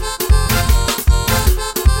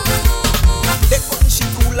 They couldn't she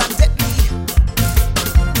cool and deadly.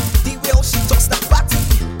 The way how she talks that body.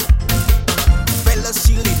 Fellas,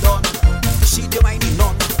 she lead on. She the whiny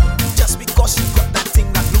none. Just because she got that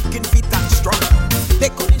thing that looking fit and strong. They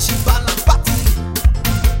couldn't she balance body.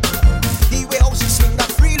 The way how she swing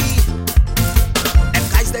that freely. Them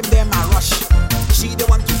guys them a rush. She the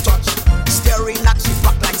one to touch. Staring at she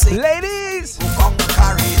back like say Ladies, come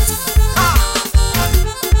carry it. Ah,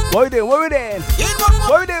 what we doing? What we doing? in one more.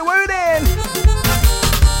 What we doing? What we doing?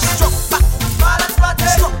 Struck back, balance body.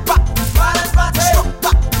 Struck back, balance body. Struck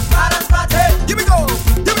back, balance body. Here we go,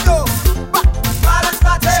 here we go. Back, balance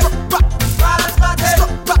body. Struck back, balance body.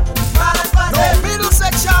 Struck back, balance body. No middle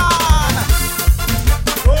section.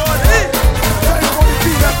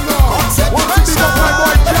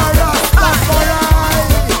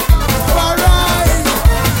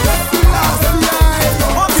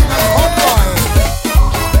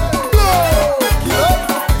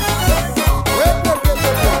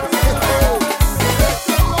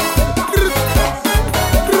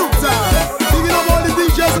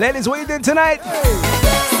 Ladies, what you doing tonight?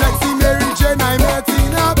 Sexy Mary Jane, I met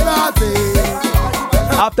in a party.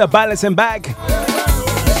 After balancing back,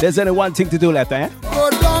 there's only one thing to do left, eh? Go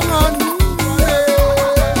down on me.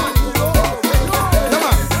 Come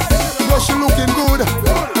on. Yo, she looking good,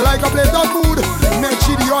 like a plate of food. Met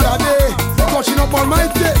she the other day, touching up on my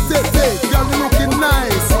tape. Girl, you looking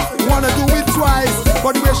nice, wanna do it twice.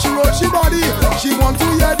 But the way she roll she body, she want to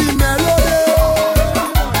hear the melody.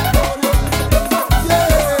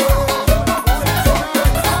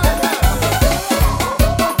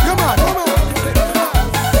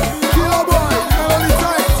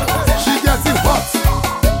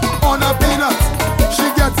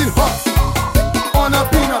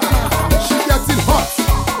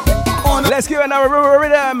 Let's give another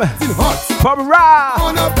rhythm from Ra.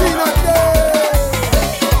 On a peanut day.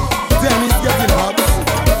 Damn, it's getting hot.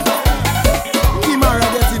 Kimara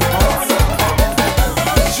getting hot.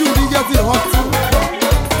 Judy getting hot too.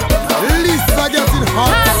 Lisa getting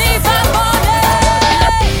hot.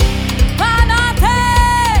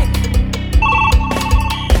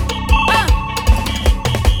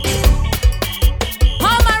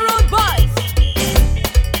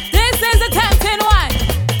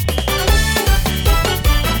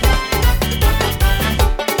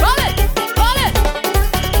 Roll it!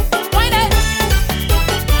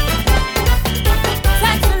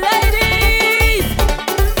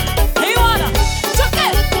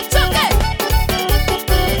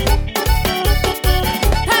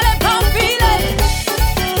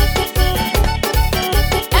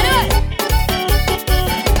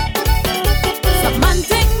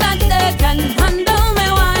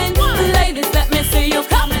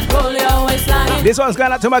 This one's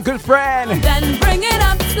going out to my good friend Then bring it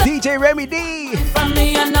up DJ Remy D. from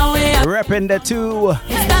me, I know it. Repping the 2,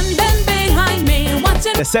 Standing behind me,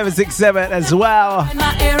 watching the 767 as well in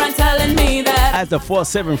my ear and telling me that as the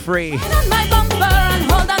 473. on my bumper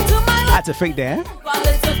and hold on to my I had to think there. a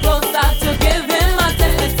little closer to give him a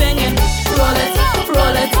taste, singing. Roll it,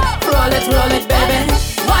 roll it, roll it, roll it, baby.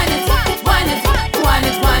 Wine it, wine it, wine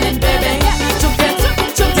it, wine it, baby. Chuck it, chuck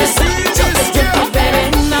it, chuck it, chuck it, baby.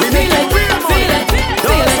 Now feel it, feel it, feel it,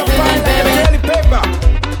 feel it, baby. Daily paper,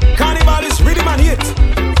 Carnival is rhythm and hit.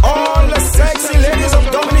 All the sexy ladies of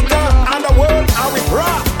Dominica and the world are with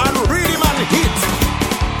rock and rhythm and hit.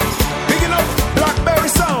 Picking up Blackberry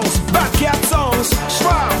songs, Backyard songs,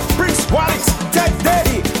 Schwab, Prince Wallix, Ted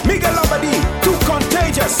Daddy, Miguel Lombardi, Too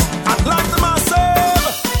Contagious, Atlanta Massive,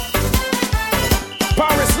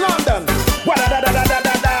 Paris, London,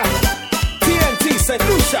 Wada-da-da-da-da-da, TNT, St.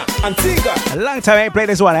 Lucia, Antigua. A long time I ain't played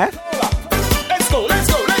this one, eh? Let's go, let's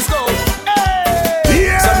go, let's go. Hey!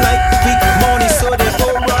 Yeah! Some like quick money, so they go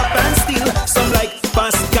rob and steal. Some like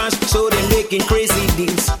fast cash, so they making crazy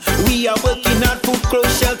deals. We are working hard, food,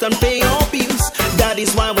 clothes, shelter, and pay our bills. That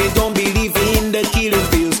is why we don't believe in the killing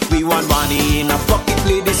fields. We want money in our pocket,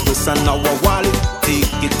 play this with on our wallet.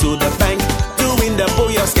 Take it to the bank, doing the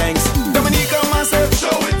boyos gangs. Dominica myself,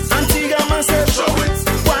 show it. Antigua myself, show it.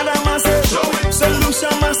 Guada myself, show it. St. Lucia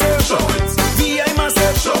myself, show it. VI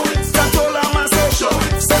myself, show it. Santola myself, show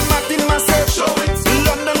it. St. Martin myself, show it.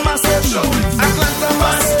 London myself, show it. Atlanta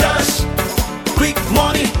myself, quick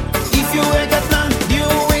money. If you ain't got none, you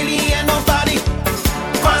really ain't nobody.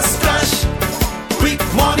 Fast cash, quick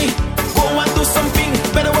money. Go and do something.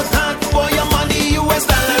 Better work hard for your money. US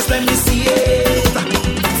dollars, let me see it.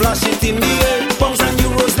 Flash it in the air. Pounds and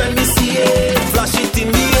euros, let me see it. Flash it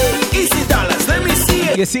in the air. Easy dollars, let me see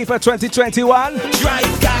it. You see for 2021? Dry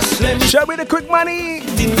cash, let me show me the quick money.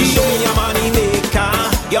 Show me your money maker.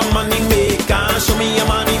 Your money maker. Show me your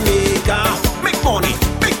money maker. Make money,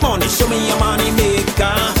 make money. Show me your money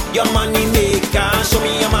maker. Your money maker. Show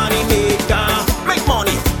me your money maker. Make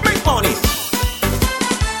money, make money.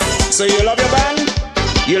 So you love your band?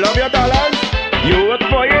 You love your dollars? You work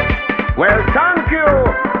for it? Well, thank you.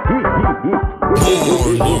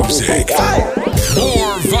 More music.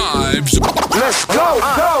 More vibes. Let's go.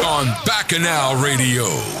 On Bacchanal Radio.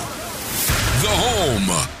 The home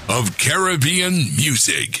of Caribbean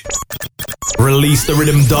music.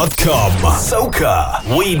 ReleaseTheRhythm.com. Soca.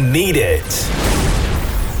 We need it.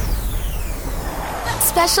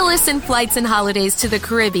 Specialists in flights and holidays to the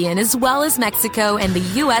Caribbean as well as Mexico and the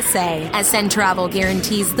USA. SN Travel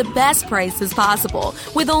guarantees the best prices possible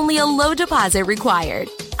with only a low deposit required.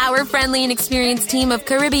 Our friendly and experienced team of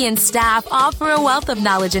Caribbean staff offer a wealth of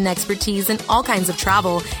knowledge and expertise in all kinds of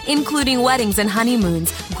travel, including weddings and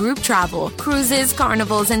honeymoons, group travel, cruises,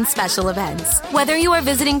 carnivals, and special events. Whether you are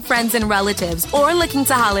visiting friends and relatives or looking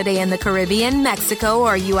to holiday in the Caribbean, Mexico,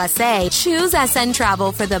 or USA, choose SN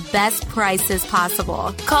Travel for the best prices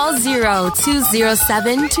possible. Call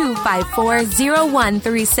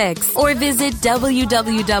 0207-254-0136 or visit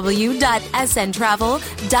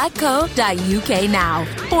www.sntravel.co.uk now.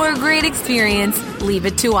 For a great experience, leave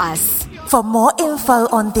it to us. For more info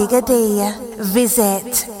on Diggity, visit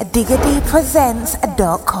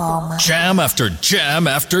diggitypresents.com. Jam after jam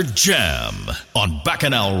after jam on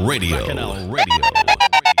Bacchanal Radio. Bacchanal Radio.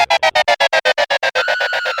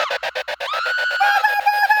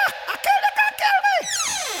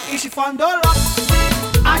 She front door lock,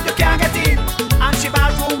 and you can't get in. And she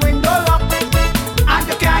bathroom window lock, and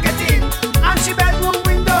you can't get in. And she bedroom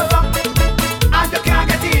window lock, and you can't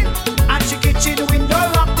get in. And she kitchen window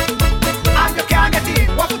lock, and you can't get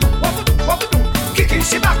in. What to do? What to do? What to do? Kicking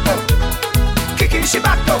she back though, kicking she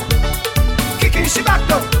back though, kicking she back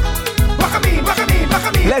though. Rock me, rock me,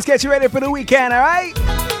 rock me. Let's get you ready for the weekend, all right?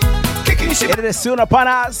 Kicking she. It is soon upon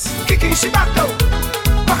us. Kicking she back though.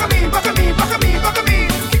 Rock me, rock me, rock me, rock me.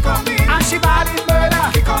 And she bad in murder.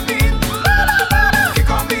 Kick on me. Kick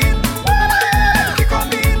on me. Kick on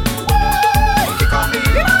me. Kick on me.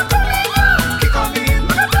 Kick on me.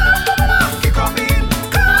 Kick on me.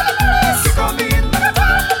 Kick on me.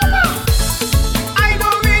 I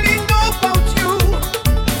don't really know about you,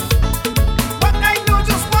 but I know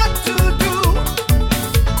just what to do.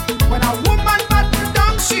 When a woman but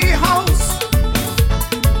down she house,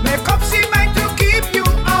 make up she mind to keep you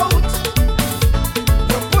out.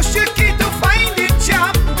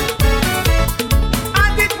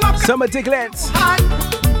 Summer Diglets,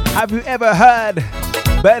 have you ever heard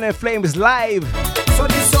Burning Flames live? So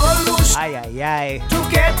the solution aye, aye, aye. To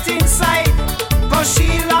get inside, cause she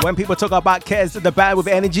when people talk about Kez, the band with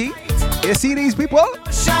energy, you see these people?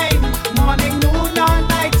 Shine, morning, noon, and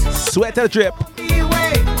night. sweater drip. The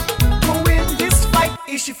way to win this fight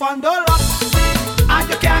is she found the lock, and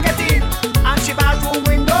you can't get in. And she bathroom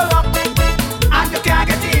window lock, and you can't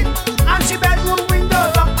get in. And she bedroom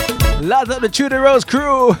window lock. Lots of the Trudy Rose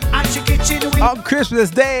crew And she kitchen window. on Christmas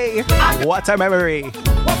Day. What a memory.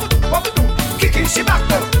 What we do? Kicking she back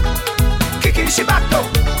though. Kicking she back though.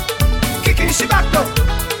 Kicking she back though.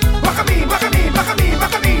 What I mean, what I mean, what I mean,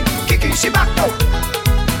 what I mean. Kicking she back though.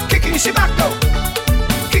 Kicking she back though.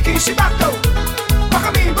 Kicking she back though. What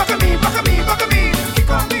I mean, what I mean, what I mean, what I mean. Kick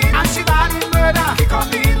on me. And she bad in murder. Kick on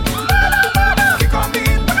me. Murder, murder. Kick on me.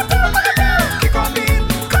 Kick on me.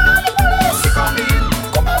 Call the police. Kick on me.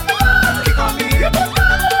 Come on, man. Kick on me.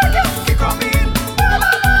 Kick on me.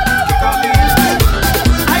 Kick on me.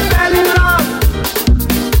 I fell in love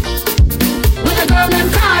with a girl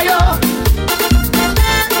named Kayo.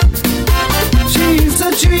 She's a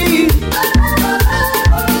dream.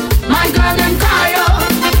 My girl named Kayo.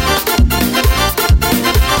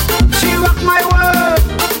 She rocked my world.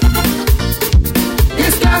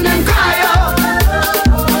 This girl named Kayo.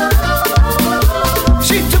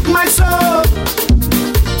 She took my soul.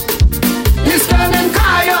 This girl named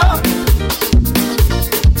Kayo.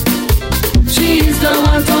 She's the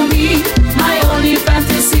one for me, my only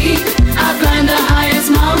fantasy. I climb the highest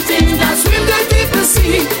mountain, that's swim the deepest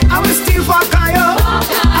sea. I will steal for Kayo,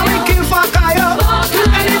 I will kill for Kayo, do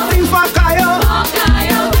anything for Kayo.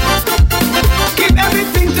 Give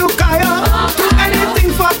everything to Kayo, do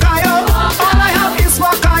anything for Kayo. All I have is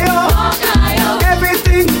for Kayo,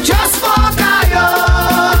 everything just for Kayo,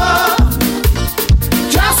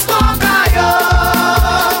 just for Kayo.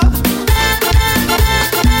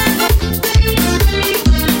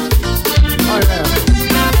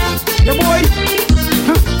 The boy,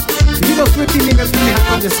 you know, 20 minutes we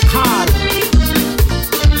have on this car.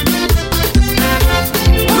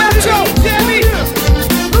 Metro, tell me.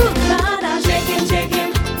 Nada, shaking,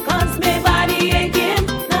 shaking, 'cause my body aching.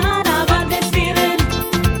 Nada, got this feeling.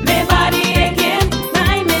 My body aching,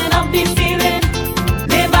 climbing up the ceiling.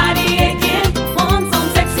 My body aching, want some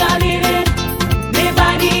sexual healing. My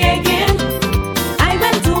body aching. I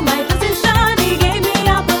went to my physician, he gave me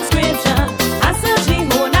a prescription. I searched the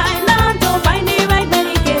whole island to find the right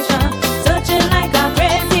medication. Searching like a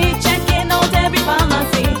crazy, checking out every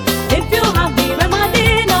pharmacy. If you have the remedy,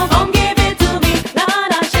 now come give it to me.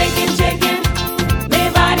 Nada, shaking, shaking, my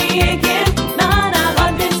body aching. Nada,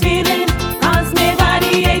 got this feeling, 'cause my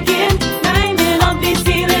body aching, climbing up the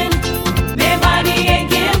ceiling. My body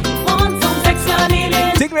aching, want some sexual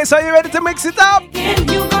healing. Tigris, are you ready to mix it up?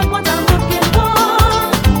 You got what I'm looking for.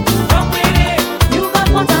 Come with it. You got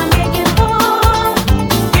what I'm looking for.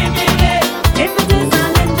 Give me it. If it is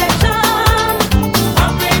an injection,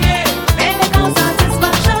 come with it. Medical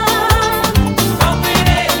satisfaction. Come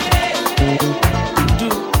with it.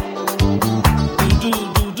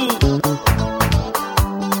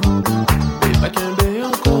 Pas qu'un bé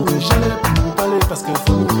encore, oui, j'allais pour vous parler parce qu'il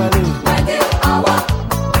faut nous parler.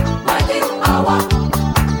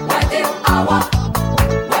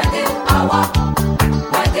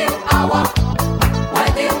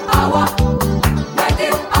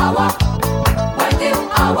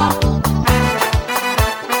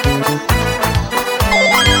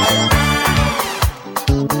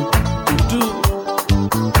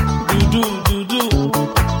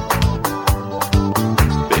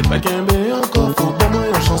 Pas qu'un bé encore, faut pas moins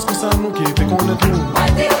une chance que ça nous qui fait qu'on est tout.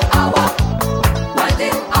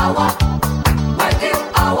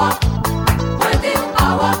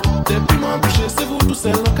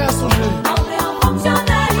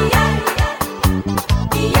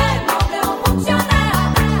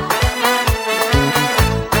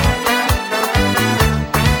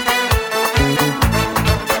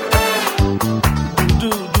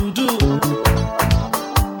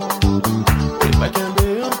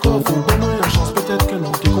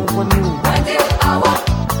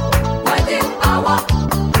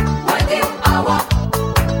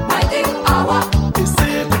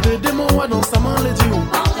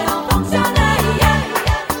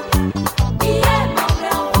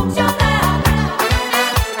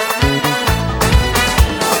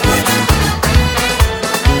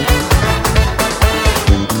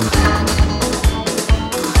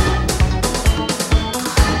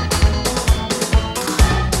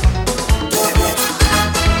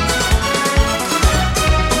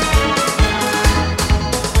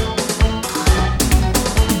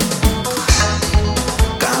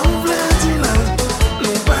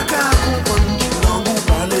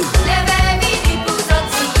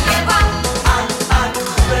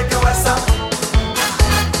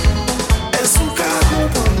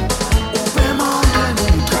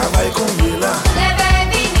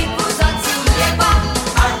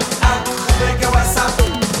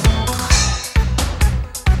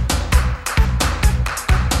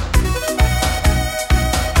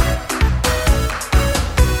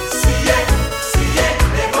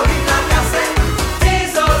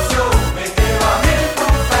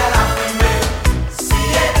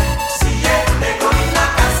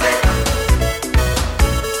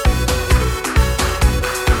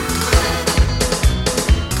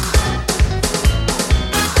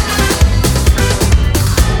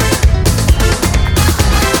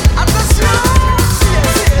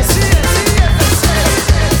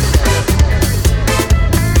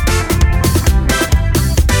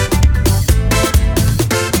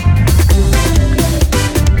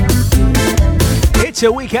 It's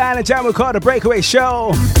your weekend island jam we call the Breakaway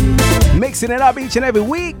Show. Mixing it up each and every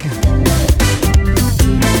week.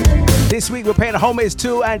 This week we're paying homage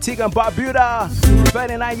to Antigua and Barbuda,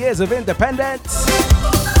 39 years of independence.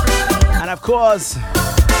 And of course,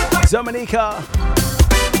 Dominica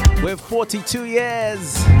with 42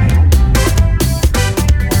 years.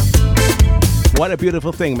 What a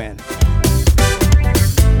beautiful thing, man.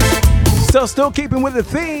 So still keeping with the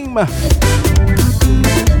theme.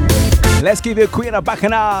 Let's give you a Queen of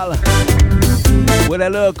Bacchanal with a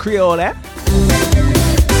little Creole, eh?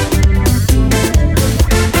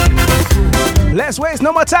 Let's waste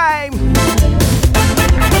no more time. When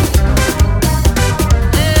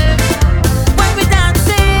we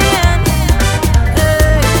dancing,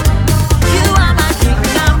 you are my king,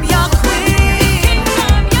 I'm your queen.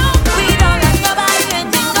 We don't let nobody in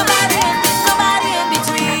between.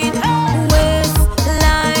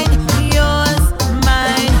 Waistline, yours,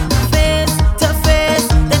 mine, face to face.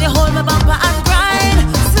 Then you hold my bumper and grind.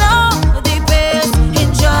 Slow the pace,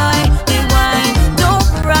 enjoy the wine. Don't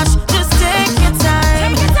rush, just take your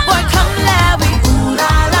time. Boy, come let we ooh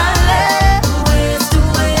la la la, waist to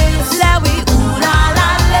waist. Let we ooh la la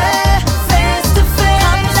la, face to face.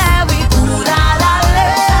 Come let we ooh la la la,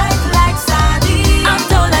 like sardines. And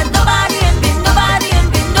don't let nobody in between.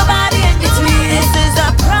 This is a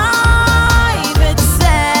private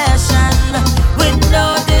session with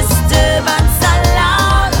no disturbance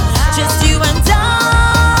allowed. Just you and I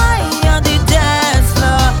on the dance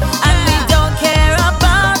floor, and we don't care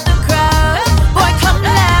about the crowd. Boy, come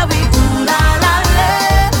let we ooh la la la,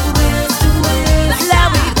 waist to waist. Let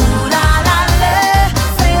we ooh la la la,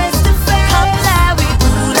 face to face. Come let we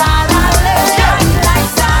ooh la la la, like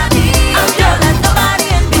sardines. And don't let nobody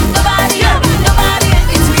in between.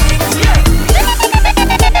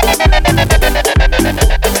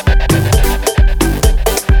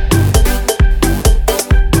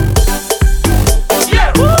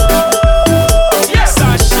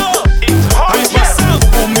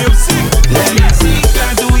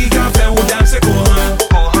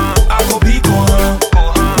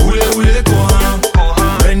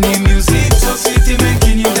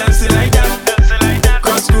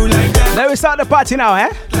 Let me start the party now, eh?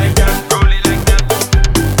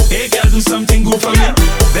 Hey girl, do something good for me.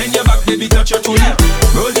 Bend your back, baby, touch your tummy.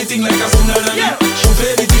 Roll the thing like a tsunami. Shoot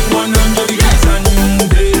everything 100 degrees and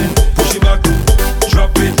then push it back.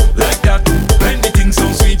 Drop it like that. When the thing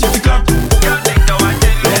sounds sweet, if you clap.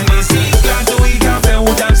 Let me see, plan to we can faire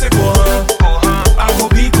ou danser quoi.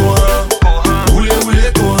 Agobi quoi. Oule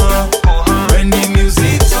oule quoi. When the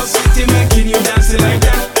music so sweet, it making you dance like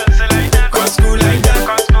that. Cross screw like that.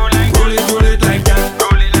 Roll it like that.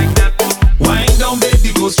 Wind down,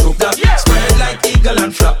 baby, go stroke that. Spread like eagle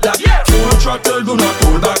and flap that. Full throttle, do not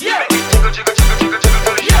hold back. Girl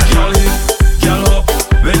hit, girl up.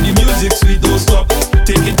 When the music sweet, don't stop.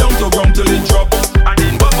 Take it down to ground till it drop. And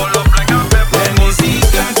then bubble up like a pepper. Let me see,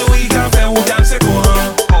 plan to we can faire ou danser quoi.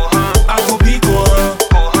 Agobi quoi.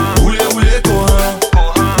 Oule oule quoi.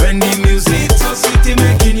 When the music so sweet, it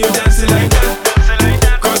making you dance like that.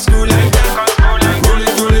 Cross screw like that.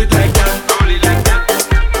 Roll it like that.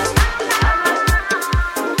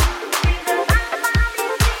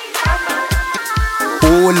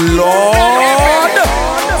 Oh Lord!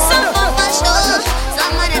 Some for show,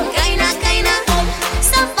 some of them kinda.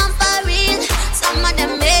 Some for real, some of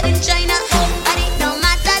them made in China. But it don't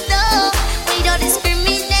matter though, we don't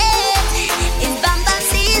discriminate. It's bam bam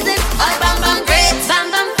season, all bam bam great.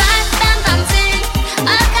 Bam bam fat, bam bam sing,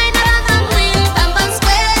 all kind of bam bam queen. Bam bam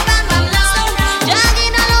square, bam bam long,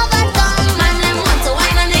 jogging all over town. Man them want to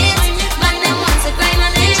wine on it, man them want to grind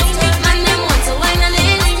on it, man them want to wine on it,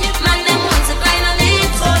 man them want to grind on it.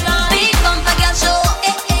 Big bumper girl show,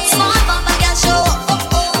 small bumper girl show,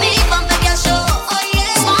 big bumper girl show,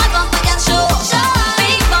 small bumper girl show,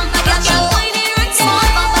 big bumper girl show, small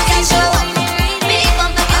bumper girl show, big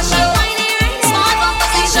bumper girl show, small bumper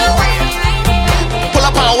girl show. Pull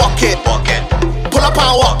up and walk it. Pull up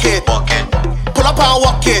and walk it. Pull up and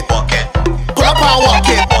walk it. Pull up and walk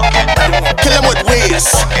it. Kill him with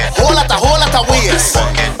waist. Whole lot of waist.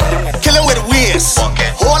 Kill him with waist.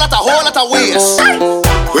 Whole lot of waist.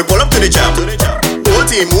 We pull up to the jam. Whole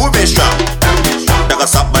team moving strong. Take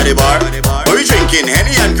us up by the bar. But we drinking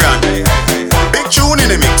Henny and Grand. Big tune in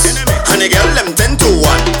the mix. And the girl them 10 to 1.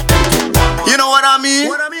 You know what I mean?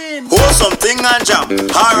 Hold something and jam.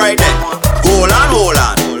 Alright then. Hold on.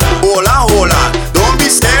 Don't be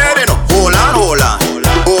scared, you know. Hold on.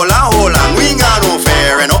 We ain't got no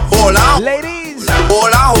fear, you know. Hold on. Ladies.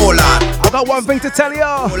 Hold on. I got one thing to tell you.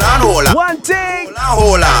 Hold on. One thing.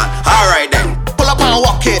 Hold on. Alright then. Pull up and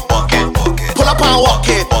walk it. Pull up and walk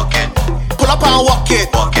it. Pull up and walk it.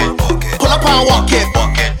 Pull up and walk it.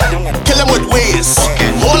 Kill him with waist.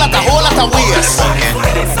 Whole lot of waist.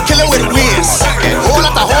 Kill him with waist. Whole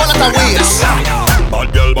lot of waist. Bad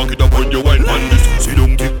girl, back it up when you wine on this. See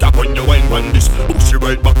don't tick tock when you wine on this. Push it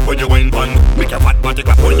right back when you wine on. Make your fat body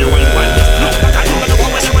clap when you wine on this. Look back at you when you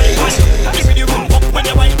wine on. Give me the room up when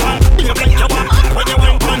you wine on. Be a blink your back when you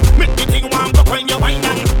wine on. Make the thing warm up when you wine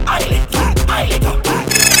on. I lit up.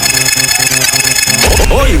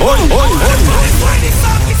 Oi.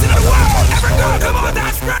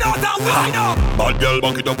 Bad girl,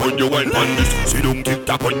 back it up when you wine on this. See don't tick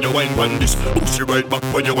tock when you wine on this. Push it right back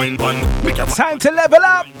when you wine on. Make your Time to level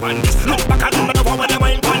up. Look back at you when you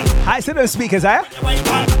wine on. Hi, to those speakers, eh?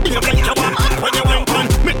 Be a blink your back when you wine on.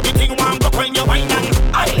 Make the thing warm up when you wine on.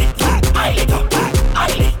 I lit up.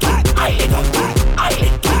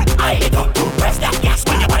 Press that gas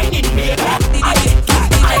when you wine in me.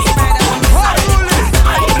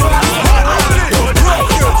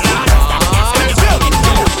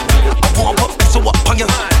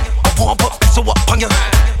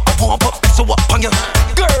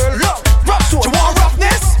 Girl, rough. You want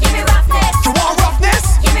roughness? Give me roughness. You want roughness?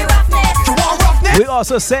 Give me roughness. You want roughness? We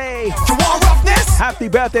also say, you want roughness? Happy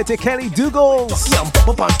birthday to Kelly Dougals.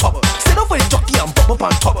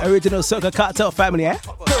 Original Soca Cartel family, eh?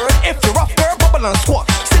 Girl, if you're rough, girl, bubble and squat.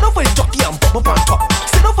 Sit over the jockey and bubble on top.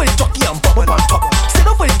 Sit over the jockey and bubble on top. Sit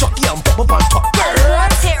over the jockey and bubble on top. Girl,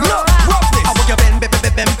 look, roughness. I want you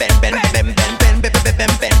bend.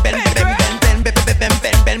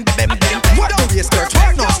 What the waist, girl?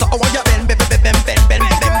 Try not stop. I want you bend.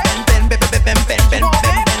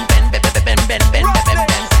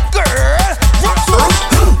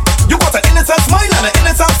 You got an innocent smile and an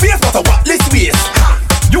innocent face, but a whatless waist.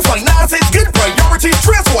 You find nice, it's good priority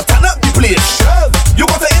trace, so turn up the place. You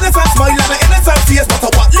got an innocent smile and an innocent face, but a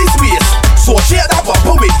whatless waist. So share that one,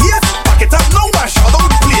 put it here. Back it up now and shout out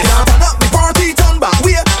the place. Turn up the party, turn back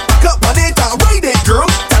way. Back up on it and ride it, girl.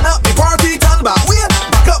 Turn up the party, turn back way.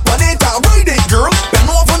 Back up on it and ride it, girl. Bend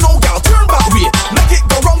over now, girl, turn back way. Make it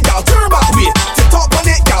go round, girl, turn back way. Sit up on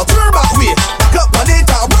it, girl, turn back way. Back up on it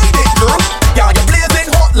and ride it, girl. Girl, you're blazing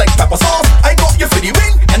hot like pepper sauce. I got you for the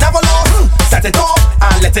win, you never lost. Set it off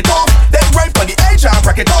and let it off. Then right on the edge and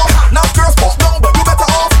break it off. Now girls pop down, but you better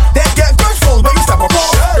off. Then get vengeful when you step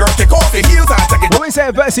across. Girl, kick off your heels and take it. What we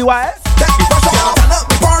say, Percy White? Take the pressure off. Turn up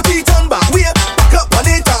the party, turn back way. Back up on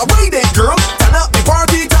it and ride it, girl. Turn up the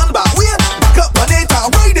party, turn back way. Back up on it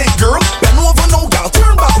and ride it, girl. Bend over now, girl,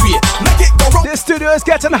 turn back way. Make it go round. This studio is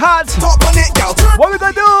getting hot. Top on it, girl, turn. What we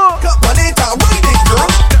gonna do? Back up on it and ride it,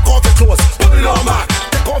 girl. Take off your clothes, put it on back.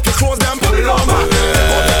 Take off your clothes, then put it on back.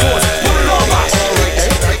 Take off your clothes, put it on back.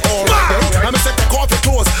 Let me say take off your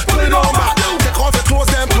clothes, put it on back. Take off your clothes,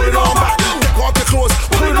 then put it on back. Take off your clothes,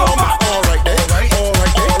 put it on back. Alright.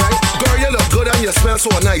 Girl, you look good and you smell so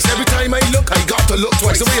nice. Every time I look, I got to look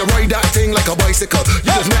twice. The way you ride that thing like a bicycle,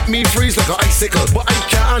 you just make me freeze like an icicle. But I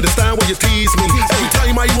can't understand why you tease me. Every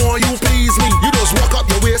time I want you please me. You just walk up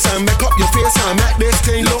your waist and make up your face and make this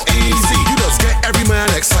thing look easy. You just get every man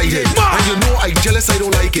excited, and you know I jealous, I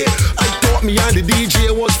don't like it. I thought me and the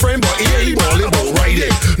DJ was friend, but he ballin', but ride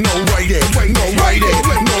it. No, ride it. When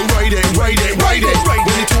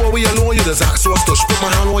you two away alone, you just act so stush. Put my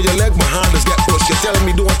hand on your leg, my hand just get pushed. You telling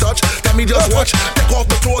me don't touch, tell me just watch. Take off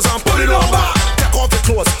the clothes and put it on back. Take off your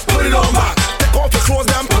clothes, put it on back. Take off your clothes,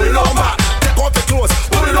 then put it on back. Take off your clothes,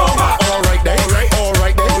 put it on back. Alright then.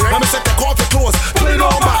 Let me say take off your clothes, put it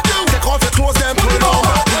on back. Take off your clothes, then put it on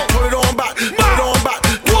back. Put it on back.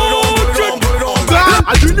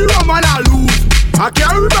 I drink the rum and I lose. I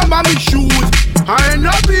can't remember me shoes. I end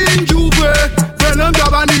up being Juve. When I'm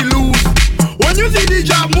job and he lose. When you see the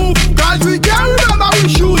job move, cause we can't remember we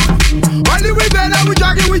shoes. Only we bend and we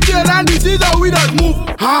jogging with chain, and this is how we just move.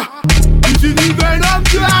 This is the Venom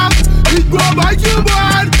job. It go by you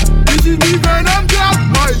bad. This is the Venom job.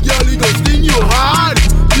 My girl, it go sting you hard.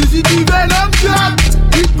 This is the Venom job.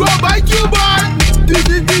 It go by you bad. This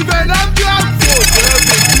is the Venom job. So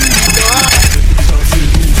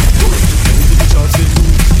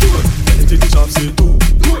Anything the shop say do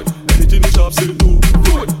it. Anything the shop say do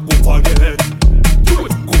it. Go on the head, do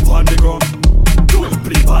it. Go on the ground, do it.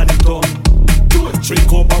 Play by the tongue, do it. Drink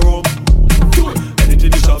up a rum, do it.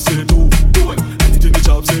 Anything the shop say do it. Anything the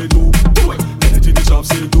shop say do it. Anything the shop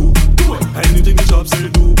say do it. Anything the shop say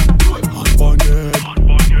do it. Hot on the head,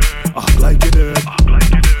 act like it dead.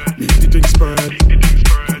 Make the thing spread,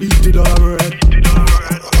 eat it all red.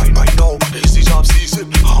 Right now, it's the job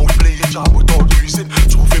season. How we play a job without reason.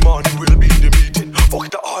 Money will be the meeting. Fuck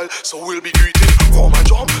it all, so we'll be greeting. Raw my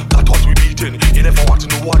job, that's what we beating. You never want to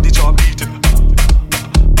know what the job beating.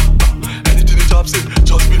 Anything the shop say,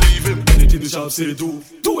 just believe him. Anything the shop say, do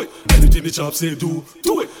it. Anything the shop say, do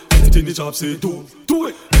it. Anything the shop say, do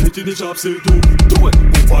it. Anything the shop say, do it.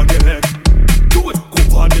 Go on the head, do it.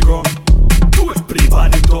 Go on the ground, do it. Play by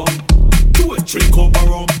the tongue, do it. Drink up a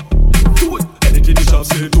rum, do it. Anything the shop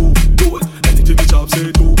say, do it. Anything the shop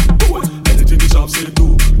say, do it. Anything the shop say,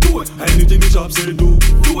 do it. Anything the shop say, do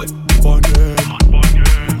it. On the head,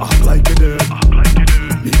 act like you dead.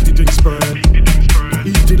 Make the thing spread.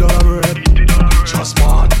 Eat it all bread. Just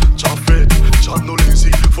smart, chop fit, chop no lazy,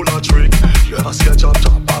 full of trick. You ever see a chop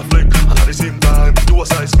and flick, and at the same time do a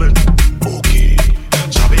side split. Okay,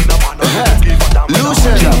 chop in a man, okay for damn.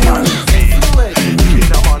 Lucian,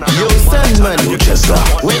 yo Sandman,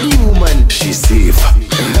 where the woman? She's safe.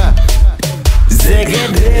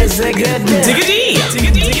 Ziggity.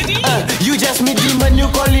 You just meet the man, you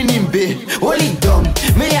calling him babe. Holy dumb,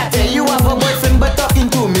 may I tell you have a boyfriend but talking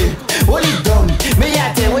to me. Holy dumb, may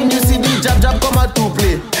I tell when you see the jab come out to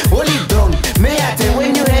play. Holy dumb, may I tell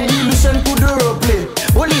when you head illusion to the role play.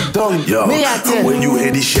 Holy dumb, Yo, may I tell when you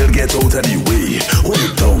hear the shell get out of the way. Hold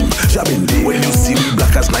it down, jabbing day. When you see me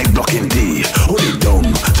black as night blocking day. Hold it down,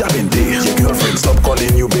 jabbing day. Your girlfriend stop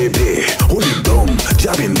calling you baby. Hold it down,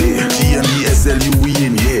 jabbing day. GNESLU we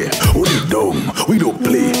in here. Hold it down, we don't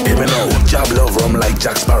play. Even now, jab love rum like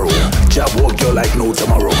Jack Sparrow. Jab walk you like no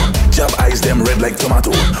tomorrow. Jab eyes them red like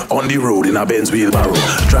tomato. On the road in a Benz wheelbarrow.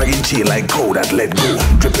 Dragging chain like cow that let go.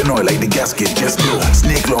 Dripping oil like the gasket just blow.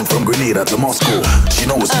 Snake long from Grenada to Moscow. She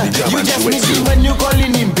knows the jab and she waits you. When you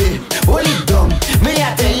calling him babe, holy dumb, may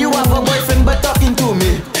I tell you have a boyfriend but talking to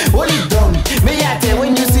me. Holy dumb, may I tell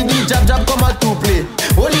when you see the jab come out to play.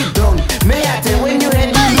 Holy dumb, may I tell when you head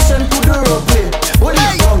illusion to the role play. Holy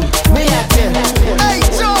dumb, may I tell. Hey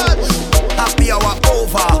George, happy hour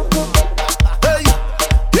over. Hey,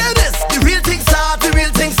 hear this, the real thing start, the real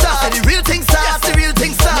thing start, the real thing start, the real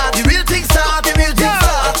thing start, the real thing start, the real thing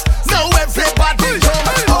start. Now everybody jump.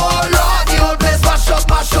 Oh Lord, the old place mash up,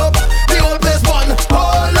 mash up. The old place one.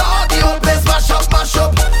 Oh Lord, the old place mash up, mash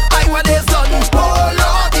up. I want his son. Oh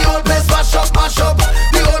Lord, the old place mash up, mash up.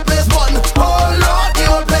 The old place one. Oh Lord, the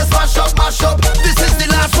old place mash up, mash up. This is the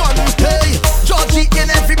last one. Hey, Georgie in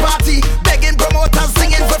every party, begging promoters,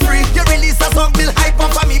 singing for free. You release a song, Bill hype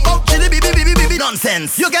up for me. Oh, chili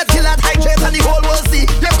nonsense. You get killed at hydrate and the whole world see.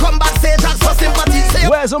 You come backstage and for sympathy. Say,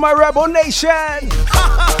 where's all my Rebel Nation?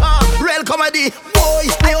 Real comedy, boy.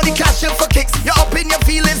 I only cash you for kicks. You're up in your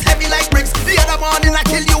feelings, heavy like bricks. The other morning I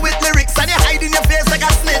kill you with lyrics, and you hide in your face like a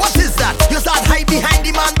snitch. What is that? You start hide behind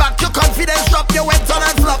the man back. Your confidence drop, you went on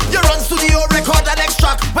and flop. You run studio, record and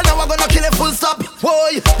extract. Well now I'm gonna kill it full stop.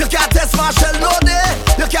 Boy, you can't test Marshall no day.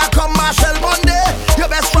 You can't come Marshall Monday. You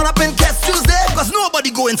best run up in Test Tuesday, cause nobody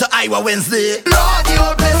going to Iowa Wednesday. Lord, the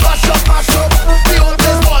old place mash up, mash up. The old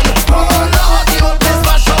place one. Oh Lord, the old place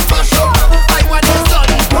mash up, mash up. Iowa is done.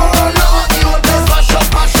 Oh Lord, the old place mash up,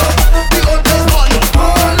 mash up. The old place one.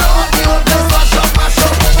 Oh Lord, the old place mash up, mash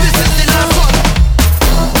up. This is the last one.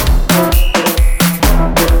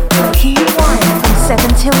 Key 1 from 7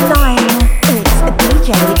 till 9. It's a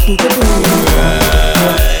DJ Peekaboo.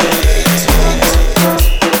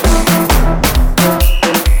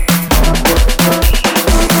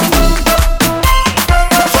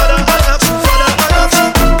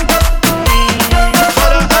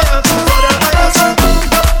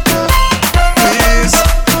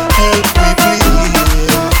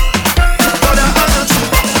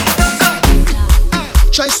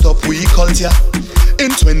 In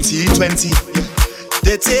 2020,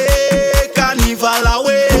 they take carnival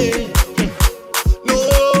away.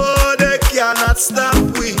 No, they cannot stop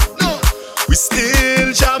we. No, we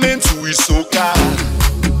still jamming to we soca.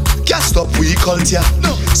 Can't stop we culture.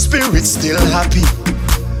 No, spirit still happy.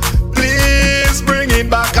 Please bring it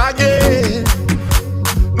back again.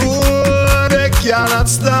 No, they cannot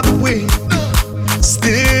stop we. No,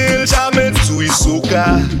 still jamming to we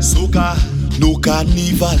soca. Soca. No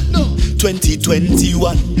carnival, no.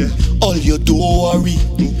 2021. Yeah. All you don't worry,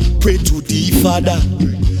 pray to the Father,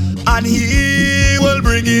 and He will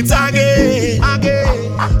bring it again.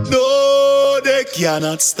 No, they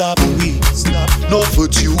cannot stop me. No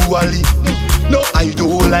virtually, no, I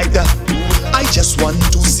don't like that. I just want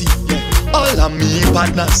to see all of me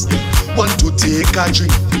partners want to take a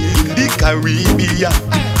drink in the Caribbean.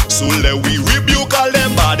 So let we rebuke all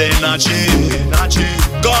them bad energy.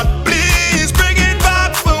 God, please bring it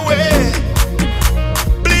back for way.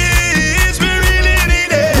 Please, we really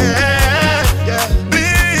need it. Yeah.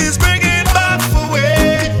 Please bring it back for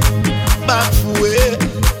way. Back for way.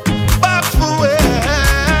 Back for way.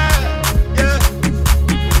 Yeah.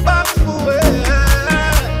 Back for way.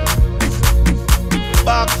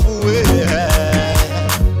 Back for way.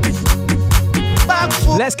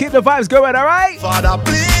 keep the vibes going, alright? Father,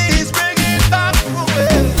 please bring it back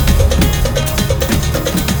away.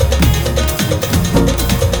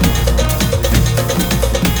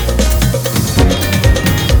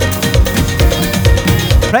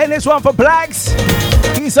 Playing this one for Blacks.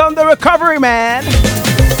 He's on the recovery, man.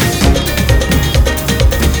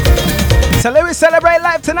 So let me celebrate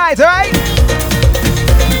life tonight, alright?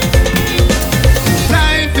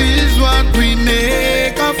 Life is what we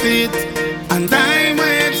make of it, and time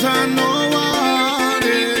waits on no one.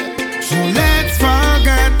 So let's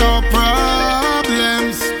forget our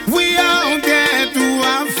problems. We out there to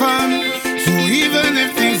have fun. So even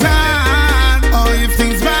if things hard or if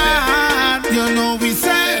things bad, you know we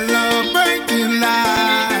celebrating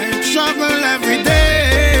life. Struggle every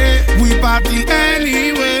day, we party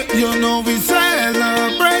anyway. You know we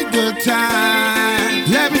celebrate good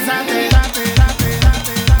time. Let me start it.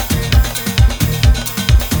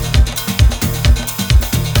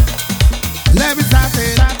 Let me start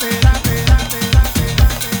it.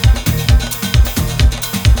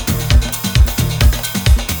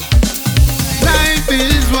 Life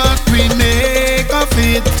is what we make of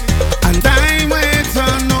it, and time waits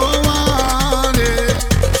on no one.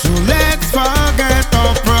 So let's forget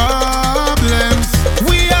our problems.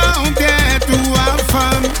 We out there to have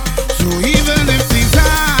fun. So even if things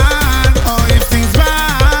hard or if things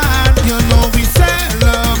bad, you know we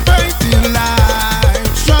celebrating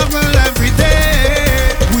life. Struggle every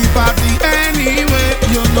day, we party anyway.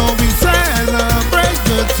 You know we celebrate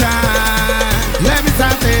good time. Let me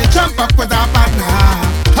start it. Jump up with our partner,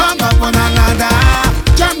 hung up on another.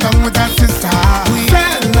 Jump down with our sister. We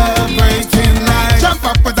celebrating life. Jump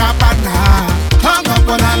up with our partner, hung up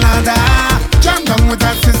on another. Jump down with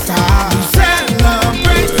our sister. We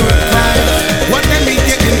celebrate good life. What they be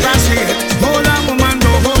getting passionate. Hold on, woman,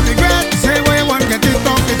 no hold regret. Say where you want, get it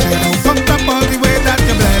off the jail. Pumped up all the way that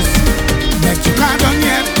you're blessed. Make you can't done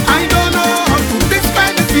yet. I don't know how to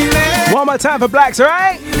describe the feeling. One more time for Blacks,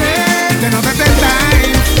 alright? Then another 10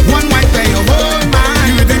 times. One might play your whole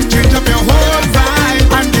mind. You then change up your whole vibe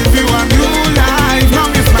and give you a new life. Now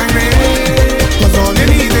it's my name. Cause all you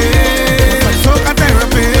need is some soca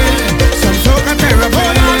therapy. Some soca therapy.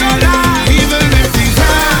 Oh, no, no, no. Even if things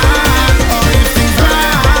hard or if things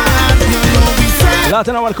bad, you know we say. Lot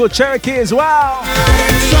of one called Cherokee as well.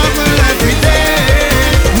 Struggle every day.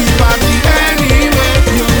 We party anyway.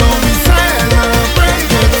 You know we celebrate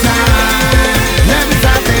good time. Let me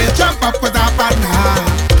start it. Jump up with our partner,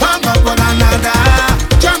 hung up on another.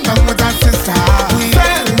 Jump down with our sister. We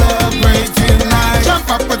celebrating life. Jump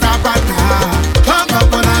up with our partner, hung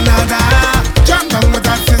up on another. Jump down with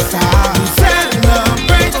our sister. We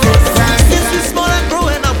celebrate good time. Since we small and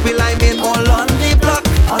growing up, we like it all on the block.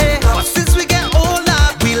 But since we get older,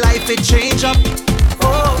 we life it change up.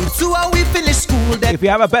 Into how we finish school, then If you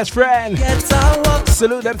have a best friend,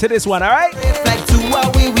 salute them to this one, alright? like to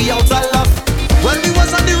how we out of love. When we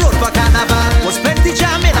was on the road for carnival, was plenty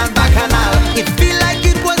jamming and bacchanal. It feel like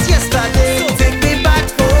it was yesterday. So take me back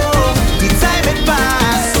home, the time it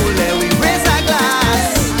passed. So let we raise our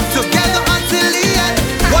glass together until the end.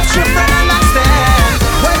 Watch your friend and understand.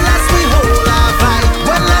 When last we hold our fight,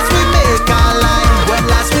 when last we make our line, when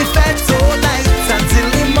last we fed all night until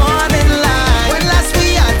the morning light. When last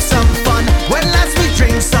we had some fun, when last we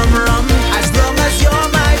drink some rum. As long as you're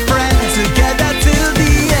my friend, together till the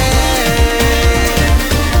end.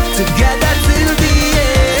 Together till the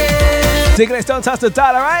end. Digging don't touch the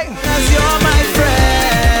dial, alright? As you're my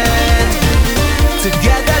friend.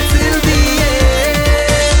 Together till the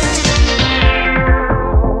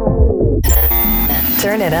end.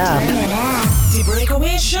 Turn it up. The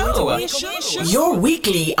Breakaway Show. Your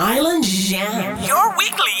weekly island jam. Your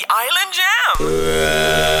weekly island jam.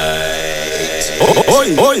 Oi,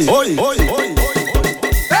 oi, oi, oi, oi.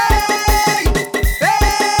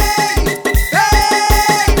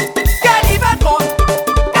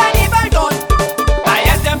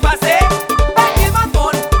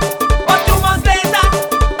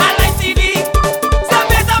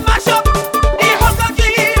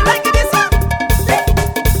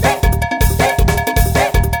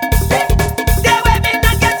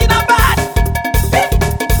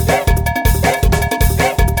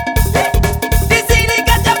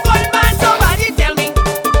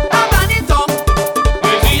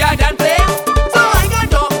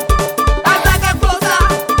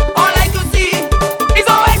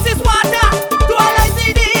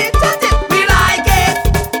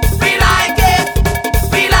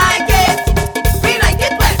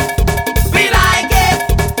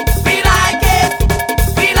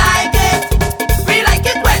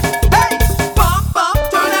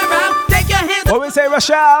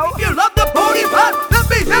 Rochelle. If you love the booty pop, let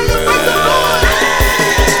me hear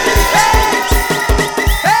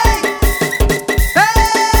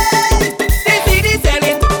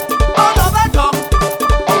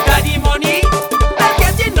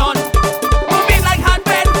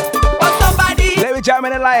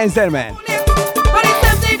dance then, man. But it's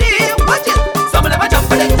empty day, watch it. Some of them are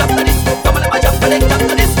jumping and jump to this. Some of them are jumping and jump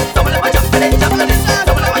to this. Some of them are jumping and jump to this.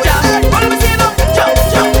 Some of them are jump. All of them say no, jump,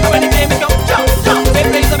 jump. And when they play, make you jump, jump. They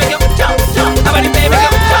play, so make you jump, jump. And when they play, make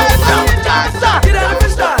you jump, jump, jump. Get on the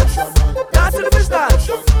fish dance, dance to the fish dance.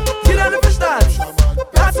 Get on the fish dance,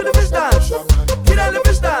 dance to the fish dance. Get on the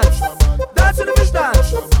fish dance, dance to the fish dance.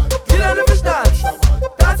 Get on the fish dance,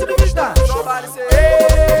 dance to the fish dance. Somebody say,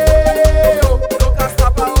 hey, oh, look at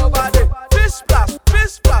stop over there. Fish splash,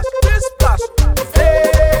 fish splash, fish splash.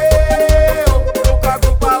 Hey, oh, look at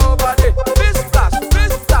group over there. Fish splash,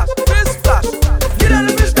 fish splash, fish splash. Get on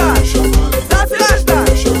the fish dance, dance to the fish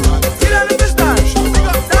dance. Get on the fish dance,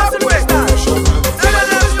 dance to the fish dance. Get on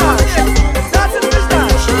the fish dance, dance to the fish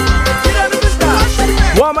dance. Get on the fish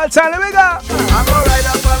dance. One more time, let me go. I'm gonna ride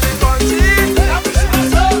up on the country,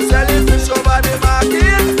 selling fish over the market.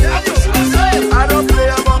 I don't play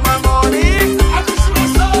about my money.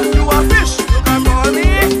 You a fish, you can call me.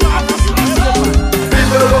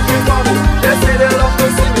 People looking for me, they say they love to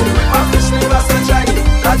see me. My fish liver so shiny,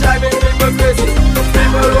 that driving people crazy.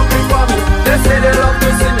 People looking for me, they say they love to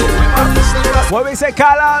see me. My fish liver so What we say,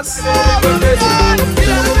 Carlos? people crazy. Get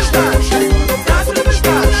on the fish dance, dance to the fish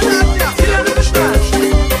dance. Get on the fish dance,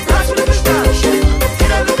 dance to the fish dance.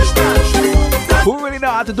 Get on the fish dance. Who really know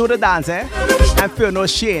how to do the dance, eh? And feel no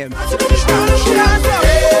shame.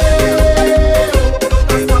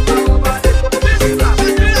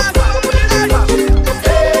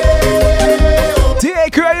 TA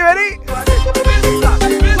crew, are you ready?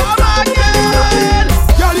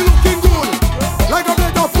 Girl, you looking good, like a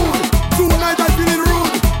plate of food. Tonight I'm feeling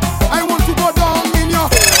rude. I want to go down in your.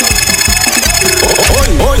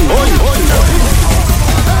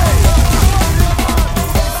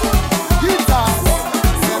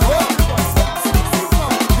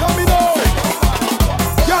 Let me know.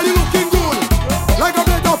 Girl, you looking good, like a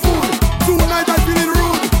plate of food. Tonight I'm feeling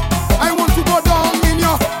rude. I want to go down in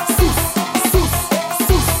your. Sus, sus,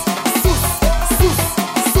 sus, sus, sus,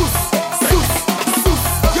 sus, sus, sus.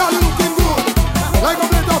 Girl, you looking good, like a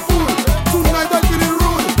plate of food. Tonight I'm feeling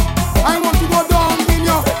rude. I want to go down in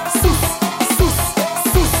your. Sus, sus,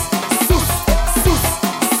 sus, sus, sus, sus,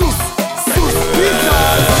 sus.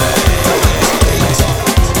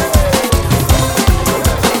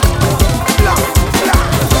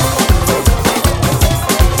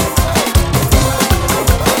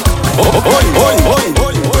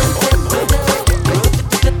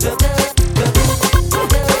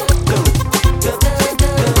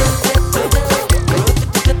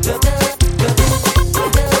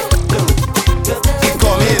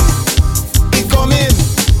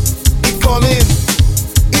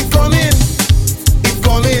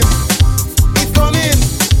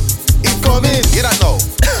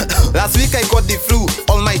 Last week I got the flu,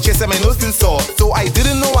 all my chest and my nose still sore. So I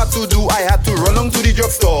didn't know what to do, I had to run on to the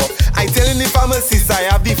drugstore. I telling the pharmacist I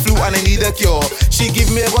have the flu and I need a cure. She give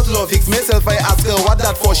me a bottle of Vicks, myself I ask her what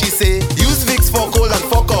that for. She say, use Vicks for cold and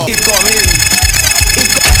fuck off. It coming.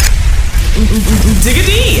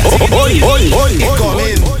 Diggity! It coming. It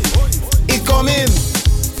coming. It coming.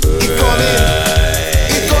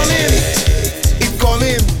 It coming. It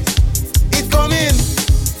coming. It coming.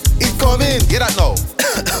 It coming. Get that now.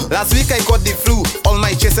 Last week I got the flu, all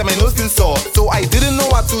my chest and my nose still sore. So I didn't know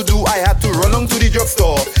what to do, I had to run on to the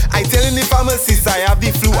drugstore. I telling the pharmacist I have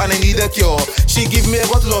the flu and I need a cure. She give me a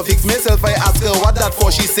bottle of Vicks, myself I ask her what that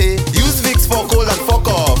for. She say, use Vicks for cold and fuck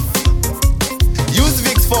off. Use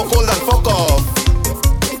Vicks for cold and fuck off.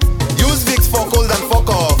 Use Vicks for cold and fuck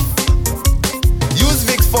off. Use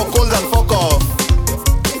Vicks for cold and fuck off.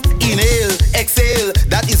 Inhale, exhale,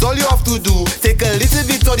 that is all you have to do. Take a little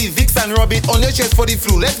bit of the Vicks and rub it on your chest for the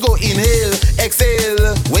flu. Let's go, inhale,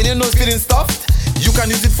 exhale. When your nose feeling stuffed, you can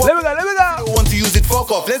use it for. Let me go. If you don't want to use it, fuck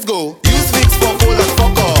off. Let's go. Use Vicks for cold and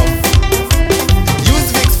fuck off. Use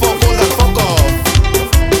Vicks for cold and fuck off.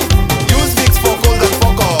 Use Vicks for cold and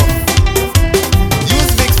fuck off.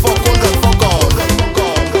 Use Vicks for cold and fuck off.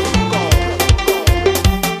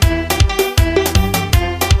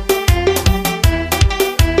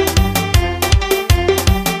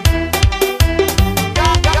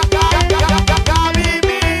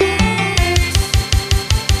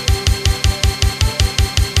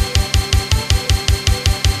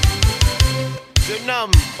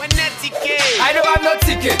 I don't have no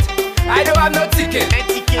ticket. I don't have no ticket.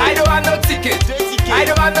 I don't have no ticket. I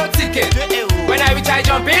don't have no ticket. When I reach, I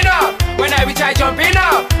jump in up. When I reach, I jump in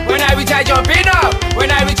up. When I reach, I jump in up.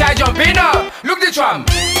 When I reach, I jump in up. Look the tram.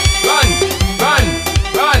 Run, run,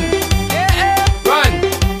 run. Run,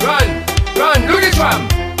 run, run. Look the tram.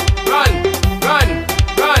 Run, run,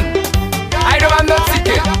 run. I don't have no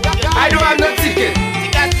ticket. I don't have no ticket.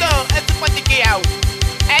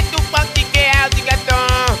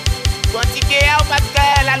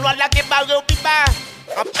 là qui parle au pipa.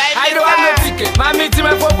 I don't have no ticket. Mamie, tu me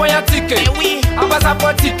faut pour un ticket. En bas, ça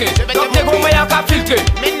prend ticket. Donc, t'es comme un cas filtré.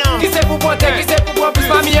 Qui c'est pour porter, qui c'est pour prendre plus?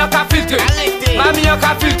 Mamie, un cas filtré. Mamie, un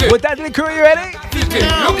cas filtré. With that little crew, you ready? Filtré.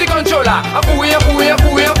 Look the controller. A couille, a couille, a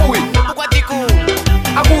couille, a couille. Pourquoi tu cours?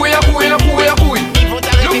 A couille, a couille, a couille, a couille.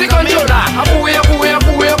 Look the controller. A couille, a couille, a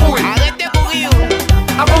couille, a couille. Arrête de courir.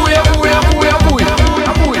 A couille, a couille, a couille, a couille.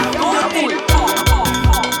 A couille.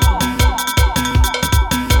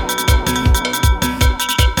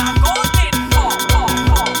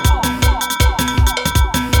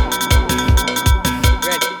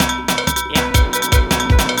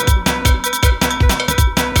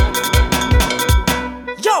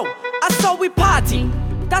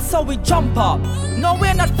 That's how we jump up. No,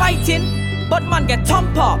 we're not fighting, but man get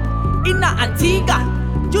thump up. In Antigua,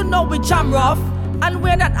 you know we jam rough, and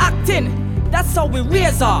we're not acting. That's how we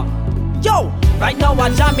raise up. Yo, right now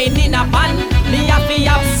I'm jamming in a band. Me have to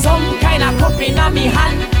have some kind of cup in me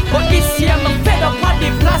hand. But this year I'm fed up on the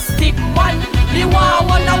plastic one. The one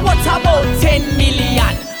wonder what about 10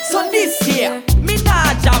 million. So this year, me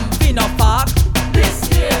nah jam in a fork. This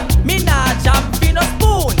year, me nah jam in a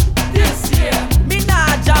spoon. This year, me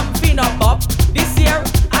nah jam in a cup. This year,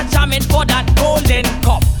 I'm jamming for that golden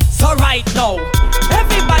cup. So right now,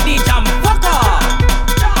 everybody jam fuck up.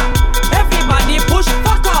 Everybody push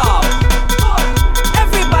fuck up.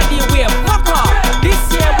 Everybody wave fuck up. This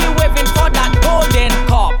year we waving for that golden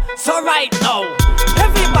cup. So right now,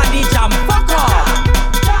 everybody jam fuck up.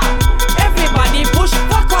 Everybody push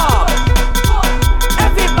fuck up.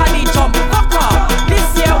 Everybody jump fuck up. This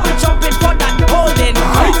year we jumping for that golden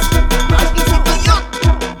cup.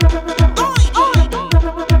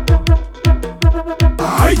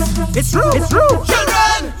 It's true. It's true.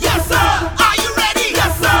 Children, yes sir. Are you ready?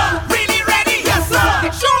 Yes sir. Really ready? Yes sir.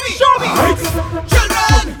 Show me. Show me.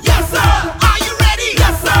 Children, yes sir. Are you ready?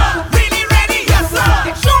 Yes sir. Really ready? Yes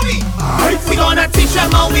sir. Show me. We gonna teach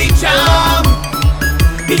them how we jam,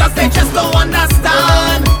 because they just don't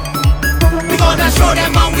understand. We gonna show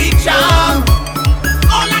them how we jam.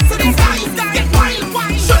 All that to the style. Get wild.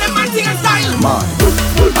 Show them my thing and style. All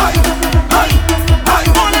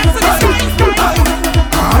that to the style.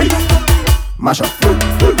 Mash up. Time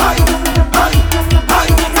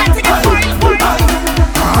to get wild.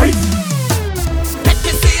 Let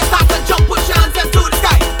me see you start to jump, push your hands up to the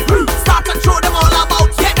sky. Start to throw them all about.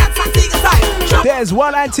 Yeah, that's Antigua style. There's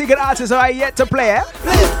one Antigua artist I yet to play.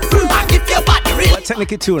 If your body real. What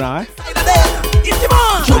technically tune, huh? If you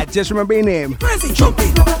want, I just remember your name. crazy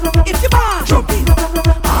jumping. If you want, jumping.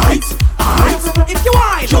 Alright. If you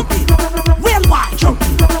want, jumping. Real wide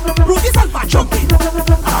jumping. Prove yourself by jumping.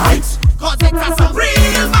 Alright. Cause it has some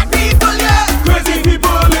real bad people, yeah. Crazy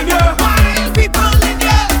people in here. Wild people in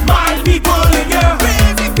here. Mild people in here.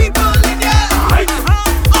 Crazy people in here. Alright.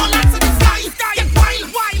 All that to the sky. Get wild.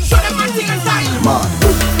 Show them my thing and style. All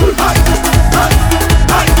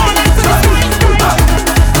that to the sky.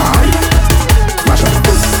 Mash up.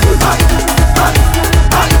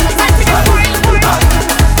 Time to get wild.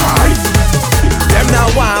 Them now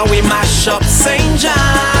why we mash up St.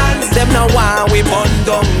 John's. Them now why we burn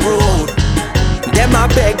down road. Them a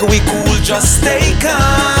beg we cool, just stay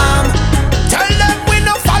calm. Tell them we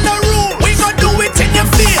no follow rule. We gon' do it in your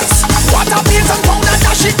face. What a beat and pound and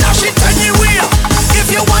dash it anywhere.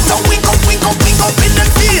 If you want to wink up in the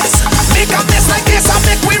face. Make a mess like this and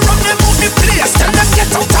make we run them out the place. Tell them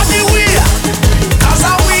get out of the way. Cause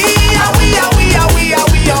we up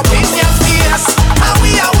in your face.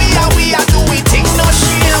 We do it in no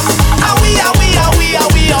shame. We up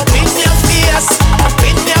in your face. Up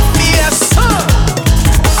in your face.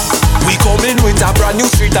 We coming with a brand new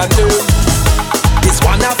street and them. This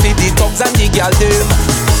one a feed the thugs and the girl them.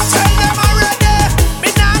 Tell them already. Me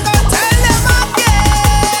nah go tell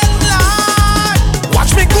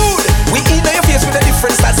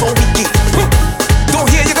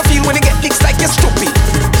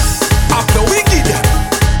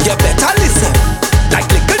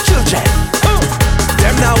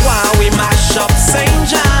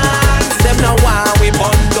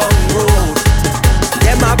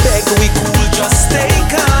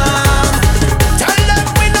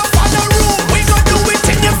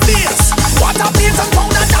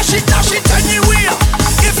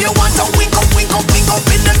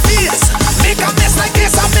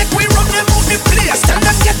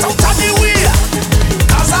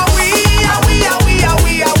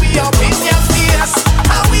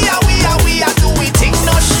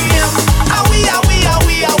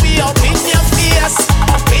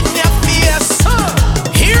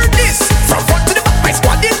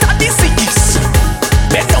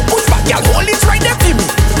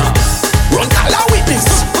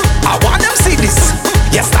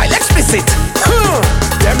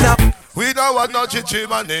want no chichi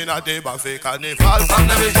man in a day buffet carnival. From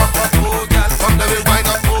the way jump up, oh girl. From the way wine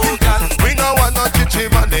up, oh girl. We no want no chichi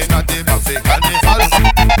man in a day buffet carnival.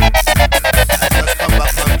 Just come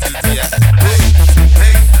back from TTS. Hey,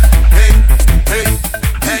 hey, hey, hey,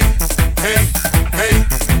 hey, hey, hey,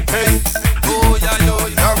 hey. Oh yeah, yo,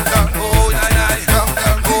 yum yum. Oh yeah, yeah, yum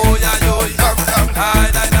yum. Oh yeah, yo, yum yum.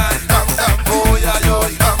 Hi, hi, hi, yum yum. Oh yeah, yo,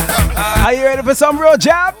 yum yum. Are you ready for some real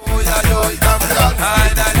jab? Oh yeah, yo, yum yum.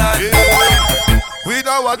 Hi, hi, hi. We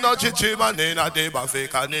don't want no chichi man in a day buffet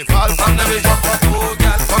carnival. From the way jump up, oh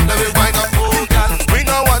girl. From the way wine up, oh girl. We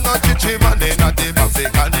don't want no chichi man in a day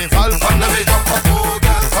buffet carnival. From the way jump up, oh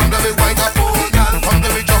girl. From the way wine up, oh girl. From the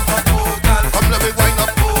way jump up, oh girl. From the way wine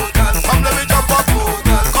up, oh girl. From the way jump up, oh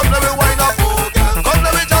girl. Come the way wine up, oh girl. Come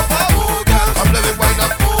the way jump up, oh girl. Come the way wine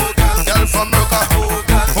up, oh girl. Girl from Roca, oh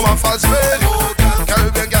girl. Woman from Spain, oh girl.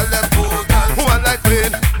 Caribbean girl them, oh girl. Woman like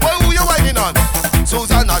Queen. Why who you whining on?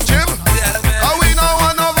 Susanna Jim.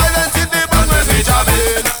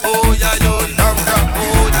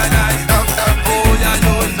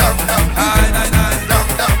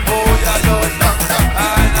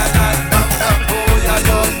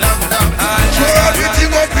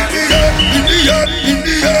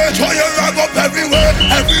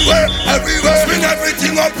 Everywhere, swing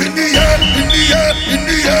everything up in the air, in the air, in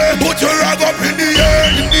the air. Put your rag up in the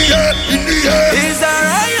air, in the air, in the air. It's a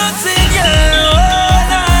riot in here, oh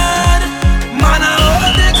Lord. Man, I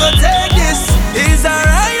hope they could take this. It's a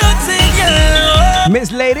riot in here, oh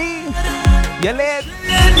Miss Lady, you lit.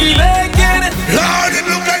 Lord, it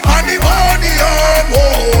look like pandemonium,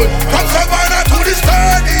 boy. From Savannah to the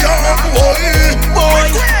stadium, boy.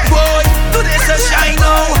 Boy, today's a shine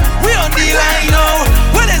now. We on the line now.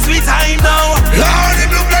 When is we time now? Lord, it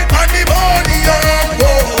look like pandemonium,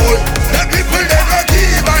 boy. The people never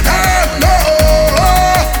give a damn, no.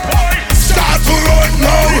 Start to run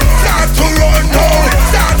now, start to run now,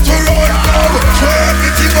 start to run now. Throw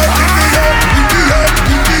everything up in the air, in the air,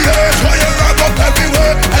 in the air. Throw your rag up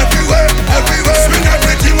everywhere, everywhere, everywhere. Swing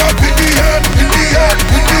everything up in the air, in the air,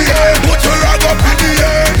 in the air. Put your rag up in the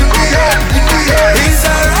air, in the air, in the air. It's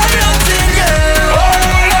a riot in here, oh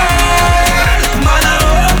Lord. Man, I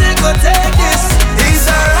hope they could take this. It's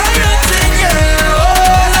a riot in here,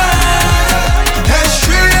 oh Lord.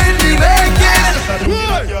 History in the making.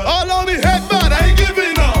 All on me head, man, I ain't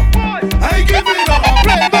giving up. I ain't giving up. I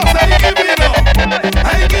play box, I ain't giving up. I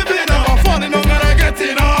ain't giving up. I'm falling on and I'm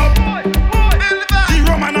getting up. The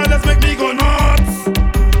Roman others make me go nuts.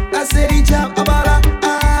 I say the jam about a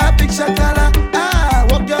big shot color.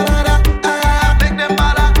 Walk your ladder, make them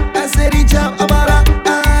bother. I say the jam about a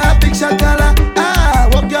big shot color.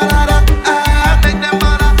 Walk your ladder, make them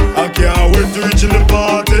bother. I can't wait to reach in the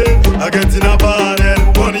party. I get in a bottle,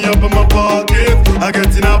 money up in my pocket. I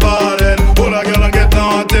get in a bottle, hold a girl and get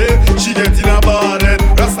naughty. She get in a bottle,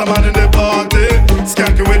 Rasta man in the party,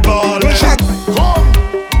 skanking with ball. Come,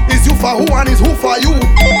 is you for who and is who for you?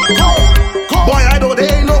 Come, boy, I know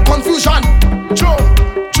there ain't no confusion.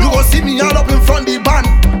 You go see me all up in front the band.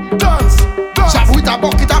 Dance, chap with a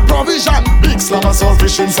bucket of provision. Big slab of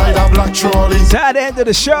saltfish inside a black trolley. It's at the end of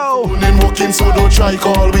the show. Name walking, so don't try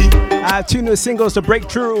call me. I have 2 new singles to break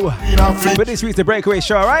through. But this week's the Breakaway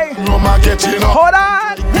Show, alright? No man getting up. Hold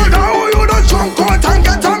on! We know you don't jump out and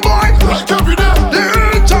get on board. Like every day.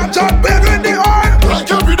 The chop big in the oil.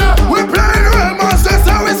 Like every day. We playing real monsters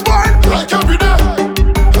how it's born. Like every day.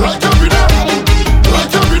 Like every day.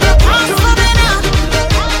 Like every day.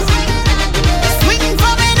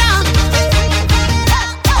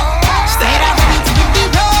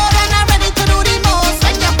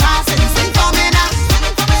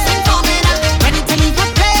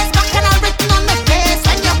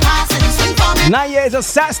 Years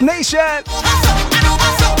assassination.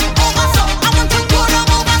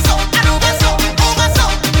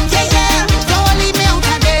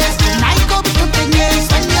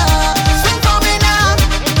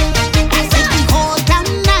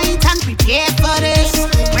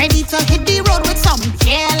 Ready to hit the road with some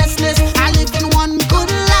carelessness. I live in one good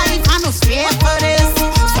life, I no spare for this.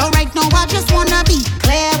 So right now I just wanna be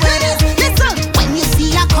clear with it. Listen, when you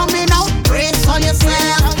see her coming out, brace for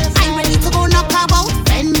yourself. I'm ready to go knock about,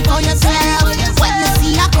 fend for yourself. When you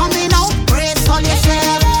see her coming out, brace for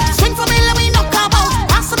yourself. Swing for me, let me knock about.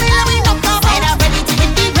 Pass for me, let me knock about. Said I'm ready to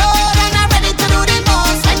hit the road and I'm ready to do the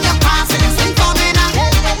most. When you're passing, swing for me now.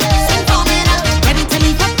 Swing for me now. Ready to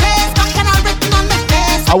leave a place, back and all written on the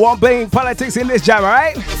face. I won't blame politics in this jam,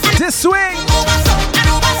 alright? Just swing.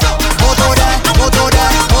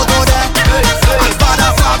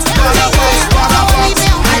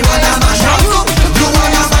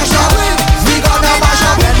 We gonna mash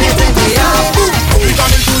up anything we have. We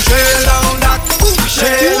coming to shell down that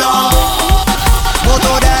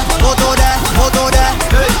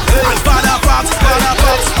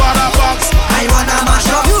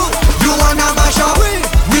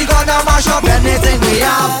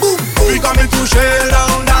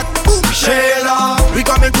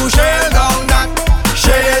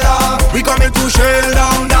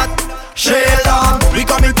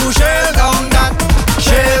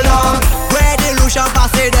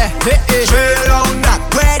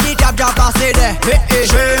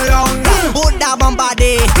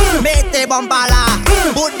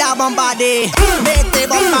mon body. Mettez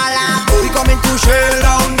vos malades. We coming to shell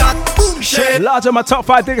down that. Shell. Large on my top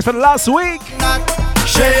 5 tickets for the last week.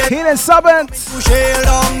 Healing Subbins.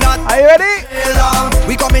 Are you ready?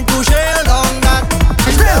 We coming to shell down that.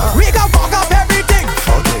 We gon' fuck up everything.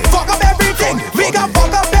 Fuck up everything. We gon'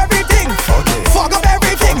 fuck up everything. Fuck up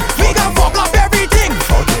everything. We gon' fuck up everything.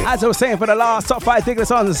 As I was saying, for the last top 5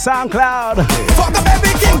 tickets on the SoundCloud. Fuck up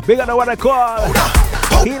everything. Big up to what I call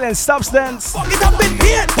Healing Substance. Fuck it up with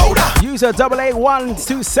pain powder. User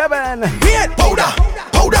 88127. Pain powder.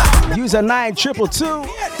 Powder. User 9222.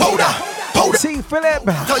 Powder. T. Philip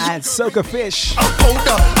and Soca Fish.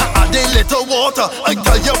 Powder, I add a little water. I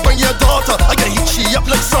tell you bring your daughter. I can heat she up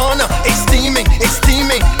like sauna. It's steaming, it's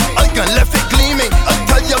steaming. I can left it gleaming. I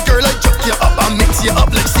tell you girl, I chuck you up, I mix you up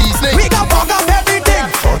like seasoning. We gon' fuck up everything.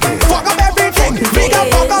 Fuck up everything. We gon'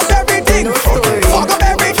 fuck up everything. Fuck up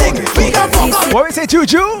everything. We gon' fuck up. What we say,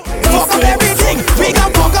 Juju? Fuck up everything. We gon'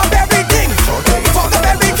 fuck up everything. Fuck up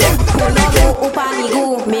everything.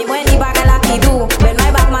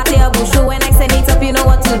 You know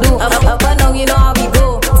what to do. Up and down, you know how we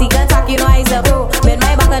go. Tick and tack, you know how he's a pro. Bend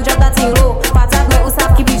my back and drop that thing low. Patat me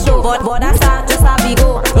usap keep it show. But that's that, just how we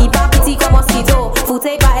go. Ipa piti comme mosquito.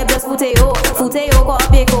 Fute pa e plus fute yo. Fute yo ko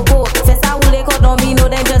up ye coco. Festa ule ko don't be no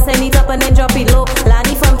then just send it up and then drop it low.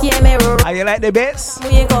 Lani from Kiemero. Are you like the bits?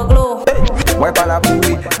 Mouye ko glow. Mwen pa la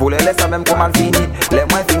poui, pou le lesa menm koman fini. Le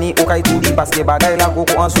mwen fini ou kay tout di, paske bagay la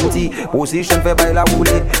koko an souti. Position fe bay la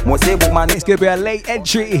roule, mwen se boukman. It's gonna be a late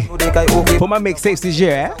entry for my mixtapes this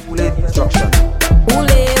year, eh? Oule,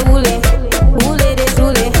 oule, oule des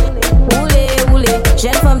oule. Oule, oule,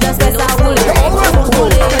 jeune femme just fait ça oule. Oule, oule,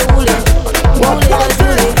 oule des oule. Oule, oule,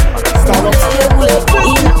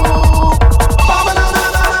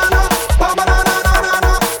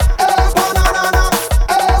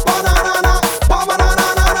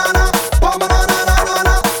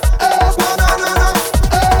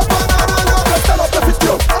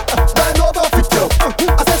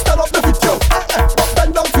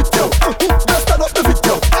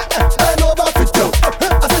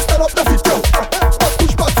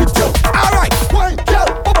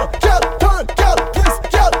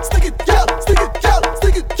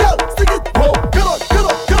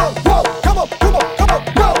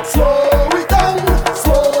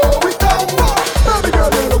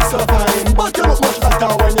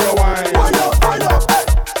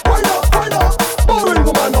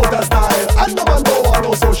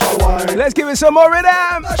 Let's give it some more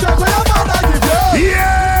rhythm.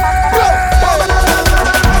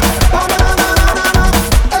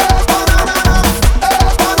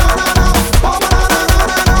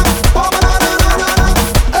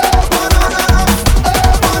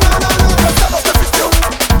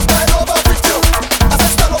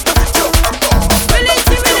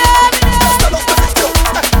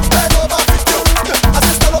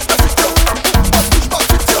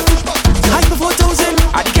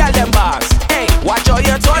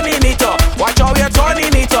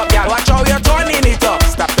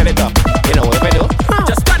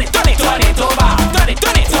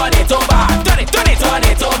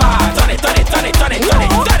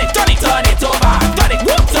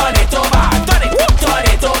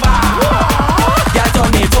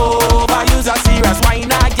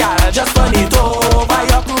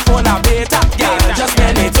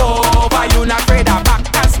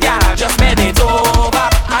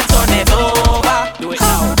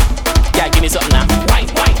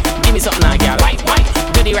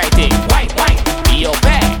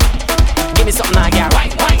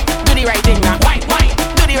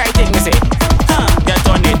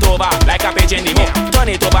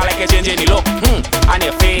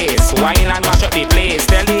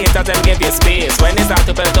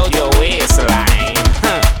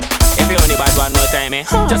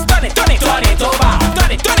 Just turn it over.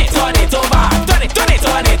 Turn it over. Turn it over. Turn it over.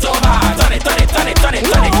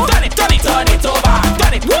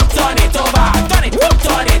 Turn it over. Turn it over. Turn it over.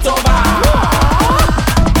 Turn it over.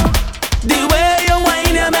 The way you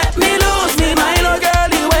whine, you make me lose me mind, oh girl.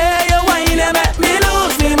 The way you whine, you make me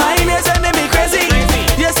lose me mind. You're sending me crazy.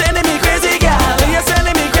 You're sending me crazy, girl. You're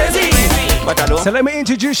sending me crazy. So let me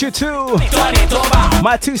introduce you to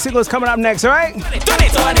my 2 singles coming up next, alright?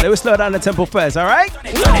 Let me slow down the tempo first, alright?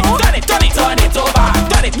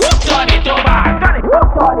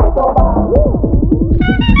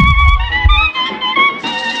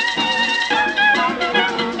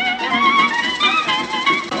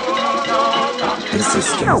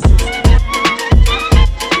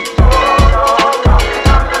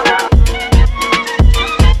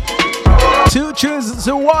 Two tunes videos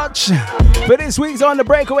to watch for this week's On The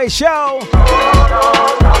Breakaway Show.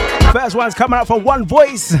 First one's coming out from One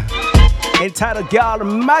Voice, entitled Girl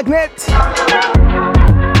Magnet.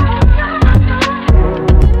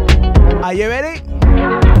 Are you ready?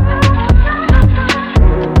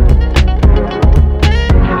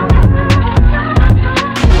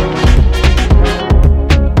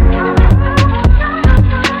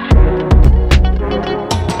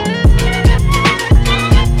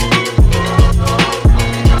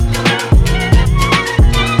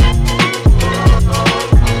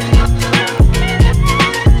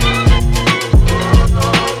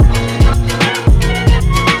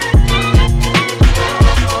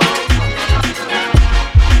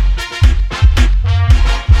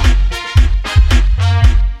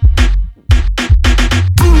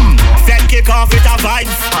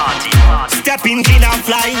 Stepping clean and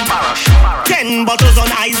fly. 10 bottles on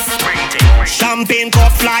ice. Champagne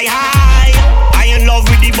cup fly high. I in love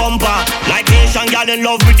with the bumper. Like Asian gal in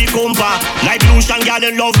love with the compa. Like Lucian gal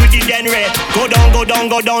in love with the Denry. Go down, go down,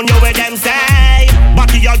 go down, you where them say.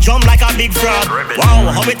 Back your jump like a big frog.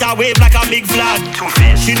 Wow, how it a wave like a big flag.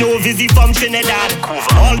 She know Vizzy from Trinidad.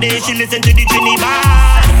 All day she listen to the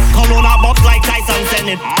Trinidad. Come on a box like Tyson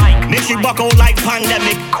Senate. Make she buck out like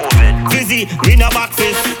pandemic. Vizzy in a back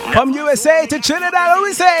fist. From USA to Trinidad, what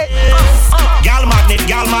we say? Gal magnet,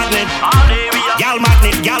 gal magnet. Gal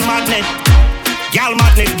magnet, gal magnet. Gal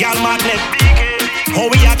magnet, gal magnet. How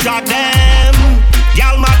we attract them?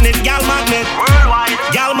 Gal magnet, gal magnet.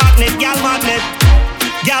 Gal magnet, gal magnet.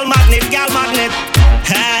 Gal magnet, gal magnet.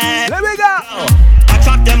 Hey. There we go.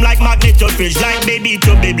 Attract them like magnet to fish, like baby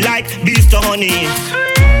to babe, like bees to honey.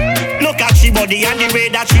 Look at she body and the way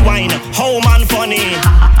that she whine. How man funny.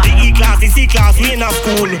 The E-class, the C-class, we in a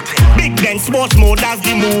school. Big Ben, sports mode, that's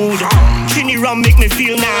the mood. Chinny rum make me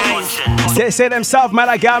feel nice. Say themselves, man,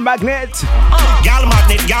 like gal magnet. Gal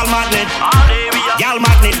magnet, gal magnet. Gal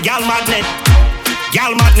magnet, gal magnet.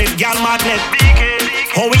 Gal magnet, gal magnet.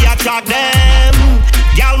 How we attract them?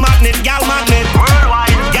 Gal magnet, gal magnet.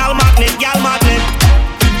 Gal magnet, gal magnet.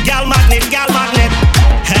 Gal magnet, gal magnet.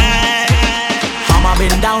 Hey. Mama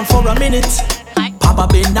been down for a minute. Papa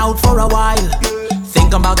been out for a while.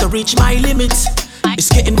 Think I'm about to reach my limits. It's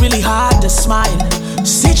getting really hard to smile.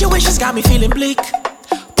 Situations got me feeling bleak.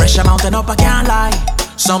 Pressure mounting up, I can't lie.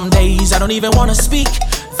 Some days I don't even wanna speak.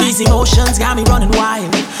 These emotions got me running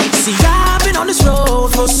wild. See, I've been on this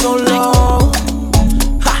road for so long.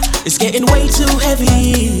 It's getting way too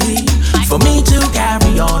heavy for me to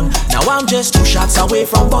carry on. Now I'm just 2 shots away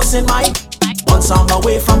from busting my 1 song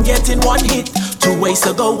away from getting 1 hit. 2 ways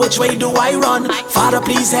to go, which way do I run? Father,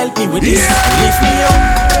 please help me with this. Lift me up.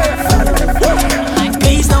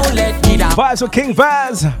 Please don't let me down. Vibes with King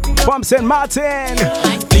Vaz from St. Martin.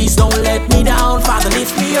 Please don't let me down. Father,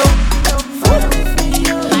 lift me up.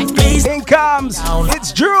 Please. In comes,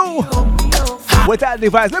 it's Drew. With that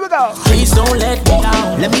device, let me go. Please don't let me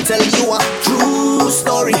down. Let me tell you a true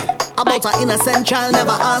story about an innocent child never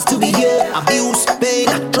asked to be here. Abuse, pain,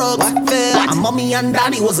 drugs, fear. And mommy and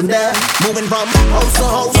daddy wasn't there. Moving from house to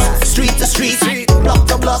house, street to street, block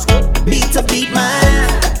to block, beat to beat, man.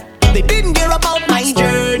 They didn't hear about my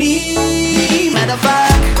journey. Matter of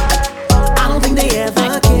fact, I don't think they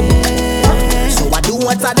ever cared. So I do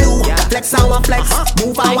what I do, flex how I flex,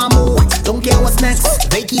 move how I move. Don't care what's next.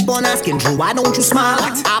 They keep on asking, Drew, why don't you smile?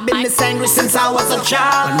 I've been this angry since I was a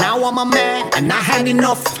child. But now I'm a man and I had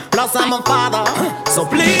enough. Plus I'm a father. So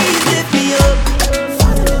please lift me up.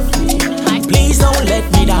 Please don't let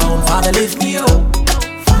me down. Father, lift me up.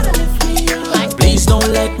 Please don't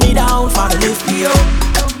let me down. Father, lift me up.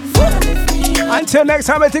 Until next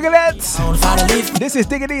time, Tiggleets. This is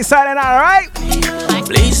Diggity signing out, alright?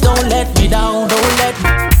 Please don't let me down. Don't let me.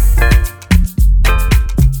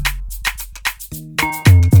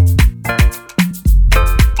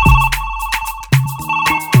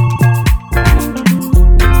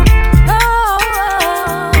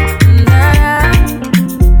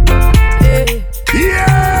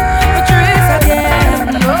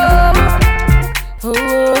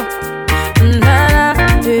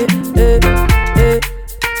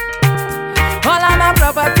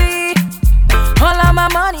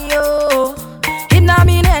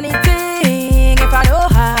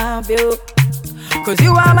 Cause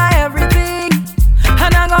you are my everything,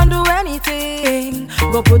 and I'm gonna do anything.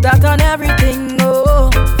 Go put that on everything, oh,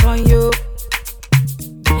 for you.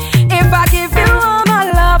 If I give you all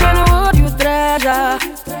my love, and would you treasure?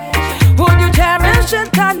 Would you cherish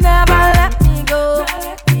it and never let me go?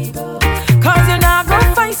 Cause you're not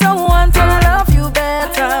gonna find someone to love you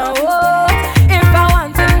better, oh. If I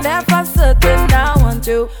want it, then for certain I want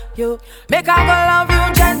you. Make I go love you,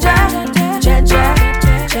 Jenja, Jenja.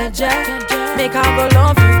 Make I go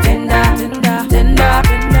love you tender, tender, tender,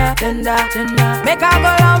 tender, tender, tender. Make I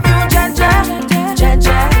go love you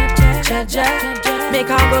make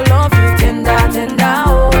I go love you tender, tender,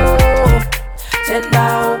 oh, tender,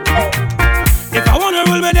 oh. If I wanna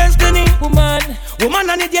rule my destiny, woman,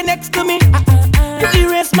 I need you next to me. You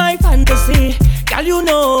erase my fantasy, girl. You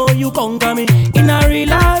know you conquer me in a real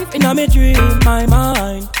life, in a me dream, my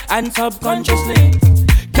mind and subconsciously.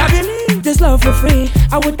 Can't believe this love for free.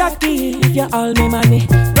 I would not give you all my money.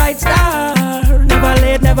 Bright star, never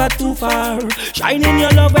late, never too far. Shine in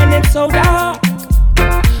your love when it's so dark,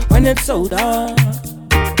 when it's so dark.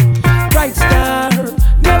 Bright star,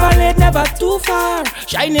 never late, never too far.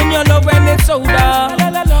 Shine in your love when it's so dark.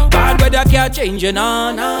 Bad weather can't change you,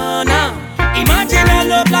 no, no, no. Imagine a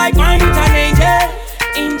love like mine with an angel,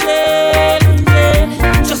 angel,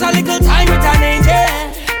 angel. Just a little time with an angel,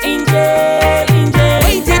 angel, angel.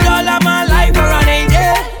 Waited all of my life for an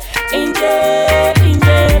angel, angel,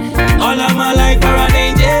 angel. All of my life for an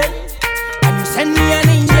angel, and you send me an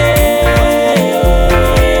angel.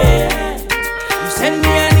 You send me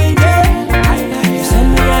an angel. You send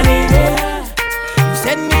me an angel. You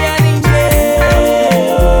send me an angel.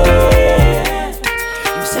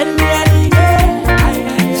 You send me an angel.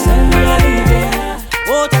 You send me an angel.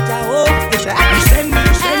 Oh, Tata, oh, you send me,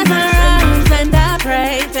 you send me. And I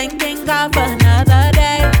pray, thanking God for another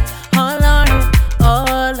day.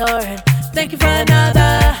 Oh Lord, thank you for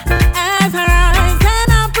another. As I rise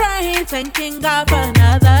and I pray, thanking God for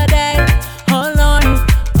another day.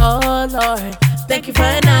 Oh Lord, thank you for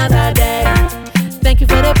another day. Thank you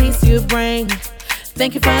for the peace you bring.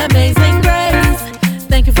 Thank you for amazing grace.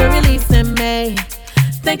 Thank you for releasing me.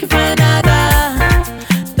 Thank you for another.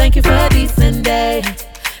 Thank you for a decent day.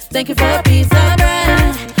 Thank you for a piece of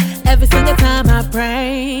bread. Every single time I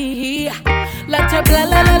pray, let your blah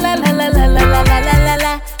la la la la la la la la la la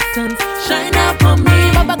la sun shine upon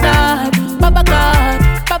me, Baba God, Baba God,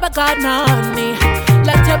 Baba God, on me.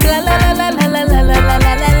 Let your blah la la la la la la la la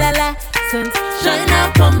la la la la sun shine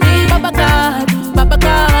upon me, Baba God, Baba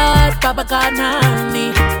God, Baba God, on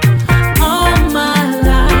me. All my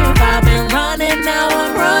life I've been running, now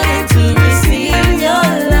I'm running to receive your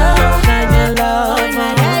love, shine your love,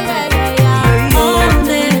 all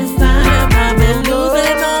this time I've been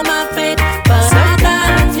losing all my faith, but I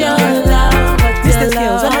got your love,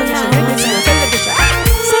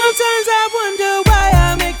 Sometimes I wonder why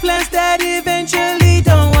I make plans that eventually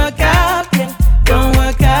don't work out, yeah, don't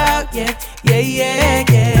work out, yeah, yeah, yeah,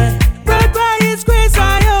 yeah. But by His grace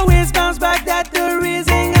I always bounce back. That's the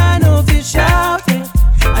reason I know to shout, yeah,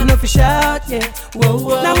 I know to shout, yeah. Whoa,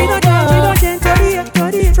 whoa. Now we don't change,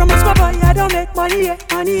 jolly. From a small boy I don't make money, yeah,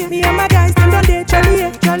 money, yeah. Me and my guys them don't date,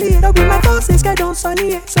 jolly. Don't be my bosses, get on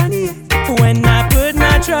sunny, yeah. When I put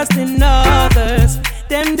my trust in others,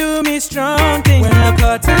 them do me strong things. When the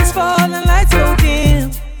curtains fall and lights go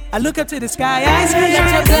dim, I look up to the sky, I scream.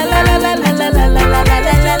 Let your la la la la la la la la la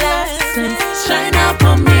la la shine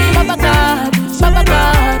upon me, Baba God, Baba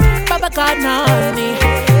God, Baba God, on me.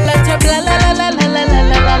 Let your la la la la la la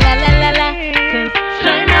la la la la la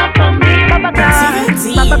shine upon me, Baba God,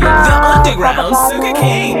 Baba God, the underground Sugar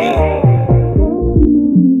King.